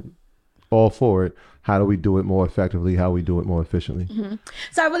goal, all for it. How do we do it more effectively? How we do it more efficiently?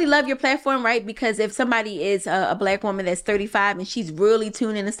 So I really love your platform, right? Because if somebody is a black woman that's 35 and she's really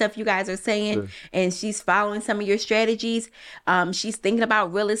tuned in to stuff you guys are saying, and she's following some of your strategies, she's thinking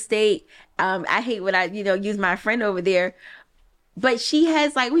about real estate. I hate when I, use my friend over there, but she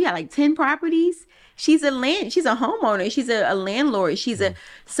has we got 10 properties. She's a homeowner. She's a landlord.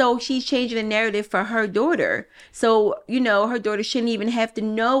 So she's changing the narrative for her daughter. So, her daughter shouldn't even have to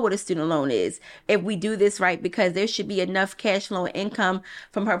know what a student loan is if we do this right, because there should be enough cash flow and income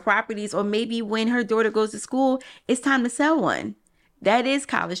from her properties. Or maybe when her daughter goes to school, it's time to sell one. That is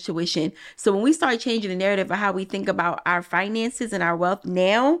college tuition. So when we start changing the narrative of how we think about our finances and our wealth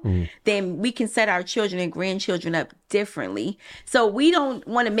now, then we can set our children and grandchildren up differently. So we don't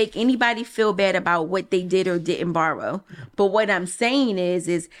want to make anybody feel bad about what they did or didn't borrow. But what I'm saying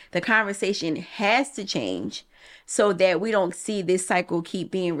is the conversation has to change so that we don't see this cycle keep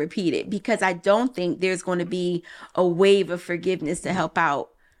being repeated, because I don't think there's going to be a wave of forgiveness to help out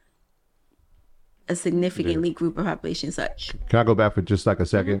a significantly group of population such. Can I go back for just a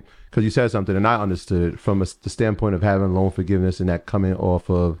second? Because you said something and I understood from the standpoint of having loan forgiveness and that coming off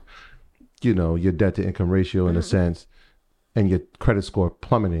of, your debt to income ratio in a sense, and your credit score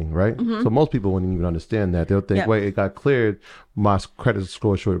plummeting, right? So most people wouldn't even understand that. They'll think, wait, it got cleared, my credit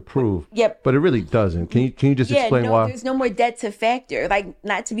score should improve. But it really doesn't. Can you just explain why? There's no more debt to factor.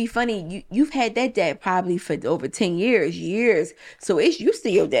 Not to be funny, you've had that debt probably for over 10 years. So it's used to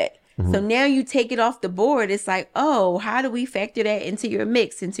your debt. So now you take it off the board. It's how do we factor that into your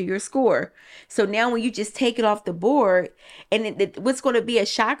mix, into your score? So now when you just take it off the board, and what's going to be a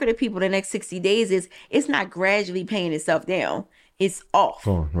shocker to people the next 60 days is it's not gradually paying itself down. It's off.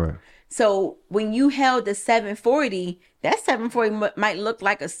 Oh, right. So when you held the 740, that 740 might look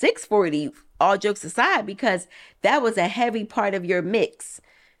like a 640, all jokes aside, because that was a heavy part of your mix.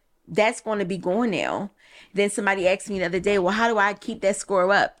 That's going to be gone now. Then somebody asked me the other day, well, how do I keep that score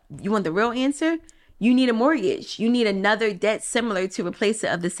up? You want the real answer? You need a mortgage. You need another debt similar to replace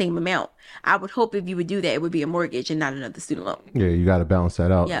it of the same amount. I would hope if you would do that, it would be a mortgage and not another student loan. Yeah, you got to balance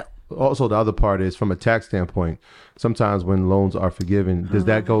that out. Yep. Also, the other part is from a tax standpoint, sometimes when loans are forgiven, does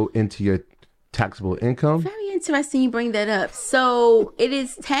that go into your taxable income? Very interesting you bring that up. So it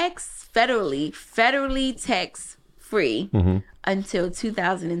is taxed federally taxed tax-free until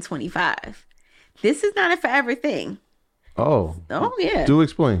 2025. This is not a forever thing. Oh yeah. Do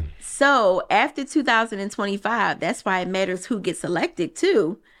explain. So after 2025, that's why it matters who gets elected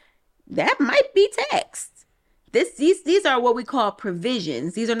too. That might be taxed. These are what we call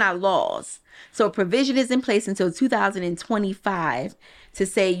provisions. These are not laws. So a provision is in place until 2025 to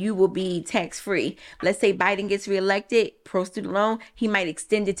say you will be tax-free. Let's say Biden gets reelected, pro-student loan, he might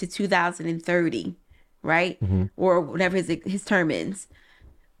extend it to 2030, right? Or whatever his term ends.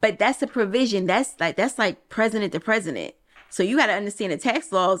 But that's a provision. That's like president to president. So you got to understand the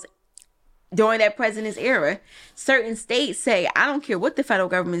tax laws during that president's era. Certain states say, I don't care what the federal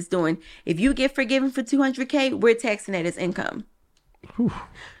government's doing. If you get forgiven for $200K, we're taxing that as income. Whew.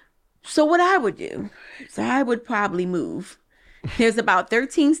 So what I would do is I would probably move. There's about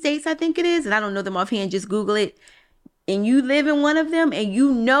 13 states, I think it is, and I don't know them offhand. Just Google it. And you live in one of them and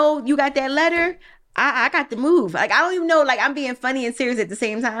you know you got that letter, I got to move. Like, I don't even know, like, I'm being funny and serious at the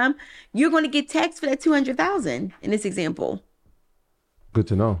same time. You're going to get taxed for that $200,000 in this example. Good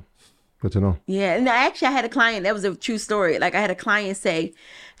to know. Good to know. Yeah. And actually, I had a client, that was a true story. Like, I had a client say,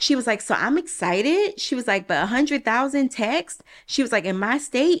 she was like, so I'm excited. She was like, but 100,000 taxed? She was like, in my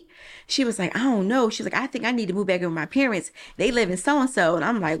state? She was like, I don't know. She was like, I think I need to move back in with my parents. They live in so-and-so. And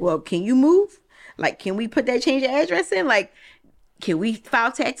I'm like, well, can you move? Like, can we put that change of address in? Like, can we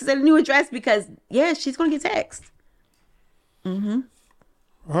file taxes at a new address? Because, yeah, she's going to get taxed. All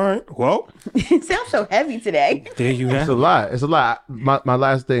right. Well. It sounds so heavy today. There you have it. It's a lot. My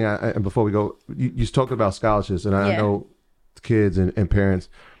last thing, and before we go, you talked about scholarships, and I know kids and parents,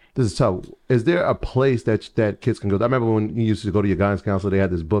 this is tough. Is there a place that kids can go? I remember when you used to go to your guidance counselor, they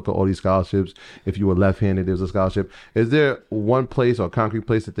had this book of all these scholarships. If you were left-handed, there was a scholarship. Is there one place or a concrete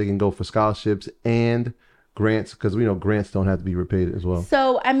place that they can go for scholarships and grants? Because we know grants don't have to be repaid as well.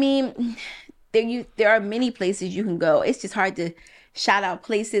 So, I mean, there are many places you can go. It's just hard to shout out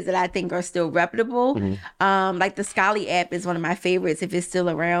places that I think are still reputable. Like the Scholly app is one of my favorites if it's still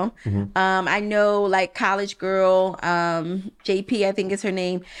around. I know like College Girl, JP, I think is her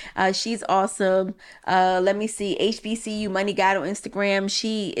name. She's awesome. Let me see, HBCU Money Guide on Instagram.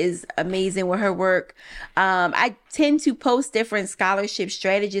 She is amazing with her work. I tend to post different scholarship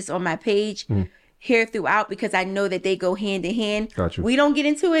strategists on my page here throughout because I know that they go hand in hand. Gotcha. We don't get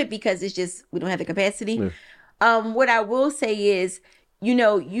into it because it's just, we don't have the capacity. What I will say is, you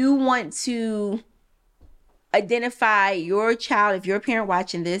know, you want to identify your child. If you're a parent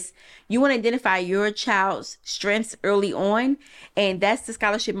watching this, you want to identify your child's strengths early on. And that's the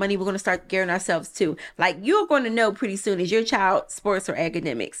scholarship money we're going to start gearing ourselves to. Like, you're going to know pretty soon, is your child sports or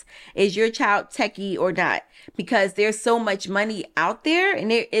academics? Is your child techie or not? Because there's so much money out there,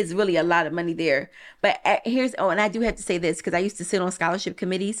 and there is really a lot of money there. But and I do have to say this because I used to sit on scholarship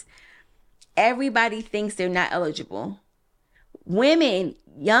committees. Everybody thinks they're not eligible. Women,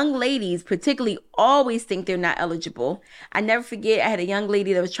 young ladies particularly, always think they're not eligible. I never forget, I had a young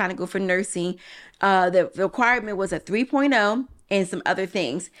lady that was trying to go for nursing. The requirement was a 3.0 and some other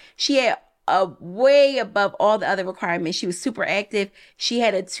things. She had a way above all the other requirements. She was super active. She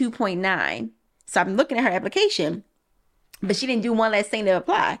had a 2.9. So I'm looking at her application, but she didn't do one last thing to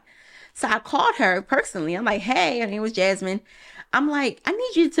apply. So I called her personally. I'm like, hey, her name was Jasmine. I'm like, I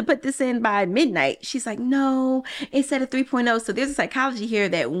need you to put this in by midnight. She's like, no, it said a 3.0. So there's a psychology here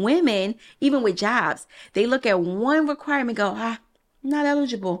that women, even with jobs, they look at one requirement and go, not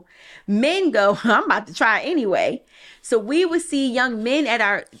eligible. Men go, I'm about to try anyway. So we would see young men at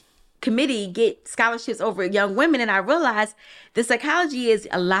our committee get scholarships over young women. And I realized the psychology is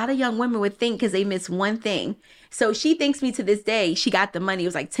a lot of young women would think because they miss one thing. So she thanks me to this day. She got the money. It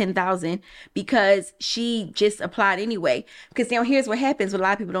was like $10,000 because she just applied anyway. Because now here's what happens. What a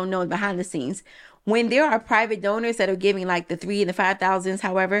lot of people don't know behind the scenes. When there are private donors that are giving like the 3 and the 5,000s,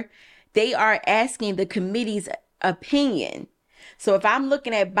 however, they are asking the committee's opinion. So if I'm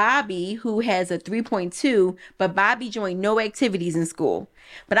looking at Bobby, who has a 3.2, but Bobby joined no activities in school.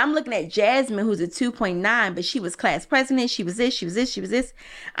 But I'm looking at Jasmine, who's a 2.9, but she was class president. She was this, she was this, she was this.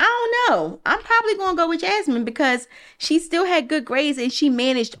 I don't know. I'm probably going to go with Jasmine because she still had good grades and she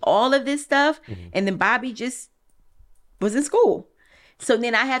managed all of this stuff. And then Bobby just was in school. So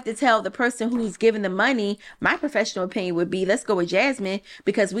then I have to tell the person who's giving the money, my professional opinion would be, let's go with Jasmine,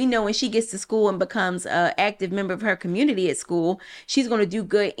 because we know when she gets to school and becomes an active member of her community at school, she's going to do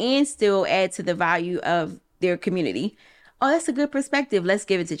good and still add to the value of their community. Oh, that's a good perspective. Let's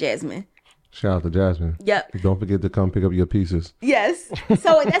give it to Jasmine. Shout out to Jasmine. Yep. Don't forget to come pick up your pieces. Yes.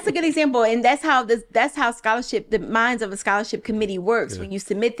 So that's a good example. And that's how the minds of a scholarship committee works. When you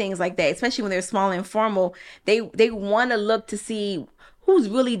submit things like that, especially when they're small and informal, they want to look to see who's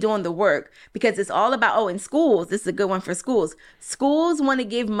really doing the work, because it's all about, in schools, this is a good one for schools. Schools want to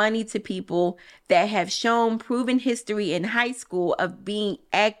give money to people that have shown proven history in high school of being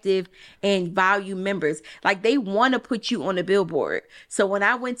active and value members. Like, they want to put you on a billboard. So when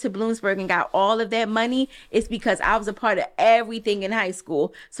I went to Bloomsburg and got all of that money, it's because I was a part of everything in high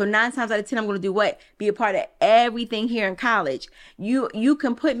school. So 9 times out of 10, I'm going to do what? Be a part of everything here in college. You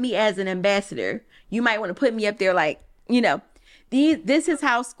can put me as an ambassador. You might want to put me up there like, this is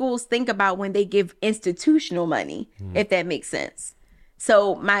how schools think about when they give institutional money, if that makes sense.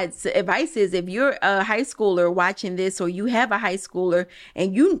 So my advice is, if you're a high schooler watching this, or you have a high schooler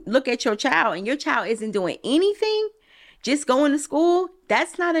and you look at your child and your child isn't doing anything, just going to school,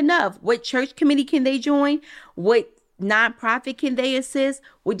 that's not enough. What church committee can they join? What nonprofit can they assist?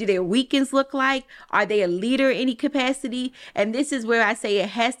 What do their weekends look like? Are they a leader in any capacity? And this is where I say it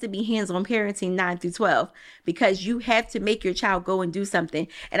has to be hands-on parenting 9 through 12, because you have to make your child go and do something.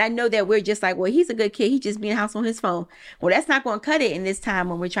 And I know that we're just like, well, he's a good kid, he just be in the house on his phone. Well, that's not going to cut it in this time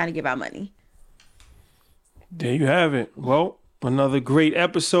when we're trying to give out money. There you have it. Well, another great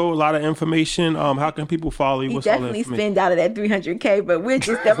episode, a lot of information. How can people follow you? What's definitely spend out of that $300K, but we're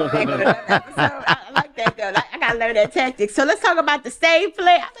just definitely going to episode. I like that though. I gotta learn that tactic. So let's talk about the save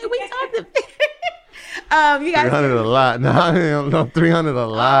play. I think we talked. You guys, 300 a lot. No, 300 a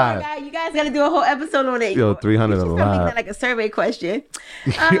lot. Oh my God, you guys got to do a whole episode on it. Yo, 300 a lot. Make that like a survey question.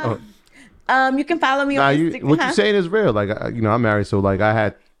 You can follow me on Instagram. What you're saying is real. Like, I'm married, so like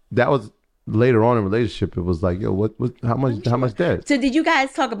that was. Later on in relationship, it was like, yo, how much debt? So did you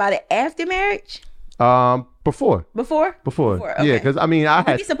guys talk about it after marriage? Before. Okay. Yeah, because I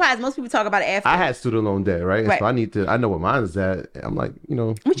I'd be surprised. Most people talk about it after. I had student loan debt, right? Right. So I know what mine is at. I'm like,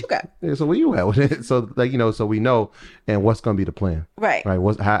 what you got? Yeah, so where you at with it? So like, so we know, and what's gonna be the plan, right? Right.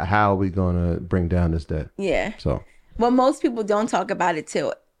 How are we gonna bring down this debt? Yeah. So. Well, most people don't talk about it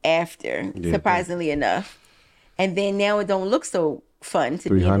till after, surprisingly enough, and then now it don't look so fun to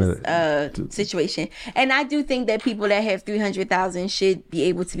be in this situation. And I do think that people that have 300,000 should be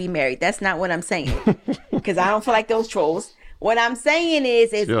able to be married. That's not what I'm saying, because I don't feel like those trolls. What I'm saying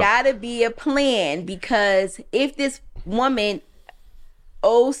is it's gotta be a plan, because if this woman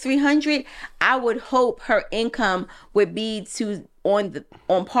owes 300, I would hope her income would be on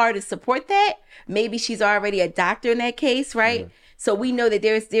par to support that. Maybe she's already a doctor in that case, right? Yeah. So we know that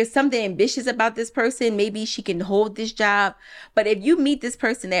there's something ambitious about this person. Maybe she can hold this job. But if you meet this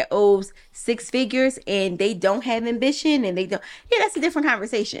person that owes 6 figures and they don't have ambition and they don't, that's a different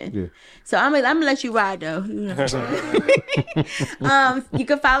conversation. Yeah. So I'm gonna let you ride though. You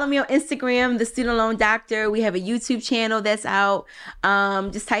can follow me on Instagram, The Student Loan Doctor. We have a YouTube channel that's out.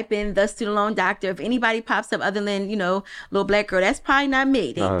 Just type in The Student Loan Doctor. If anybody pops up other than, little black girl, that's probably not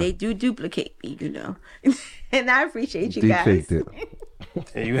me. They do duplicate me, And I appreciate you guys.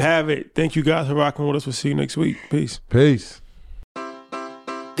 There you have it. Thank you guys for rocking with us. We'll see you next week. Peace. Peace.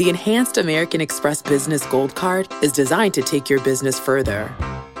 The Enhanced American Express Business Gold Card is designed to take your business further.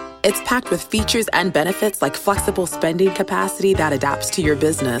 It's packed with features and benefits like flexible spending capacity that adapts to your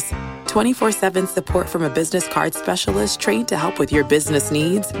business, 24/7 support from a business card specialist trained to help with your business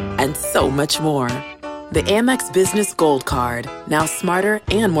needs, and so much more. The Amex Business Gold Card, now smarter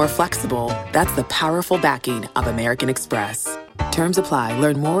and more flexible. That's the powerful backing of American Express. Terms apply.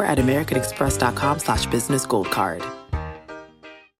 Learn more at americanexpress.com/businessgoldcard.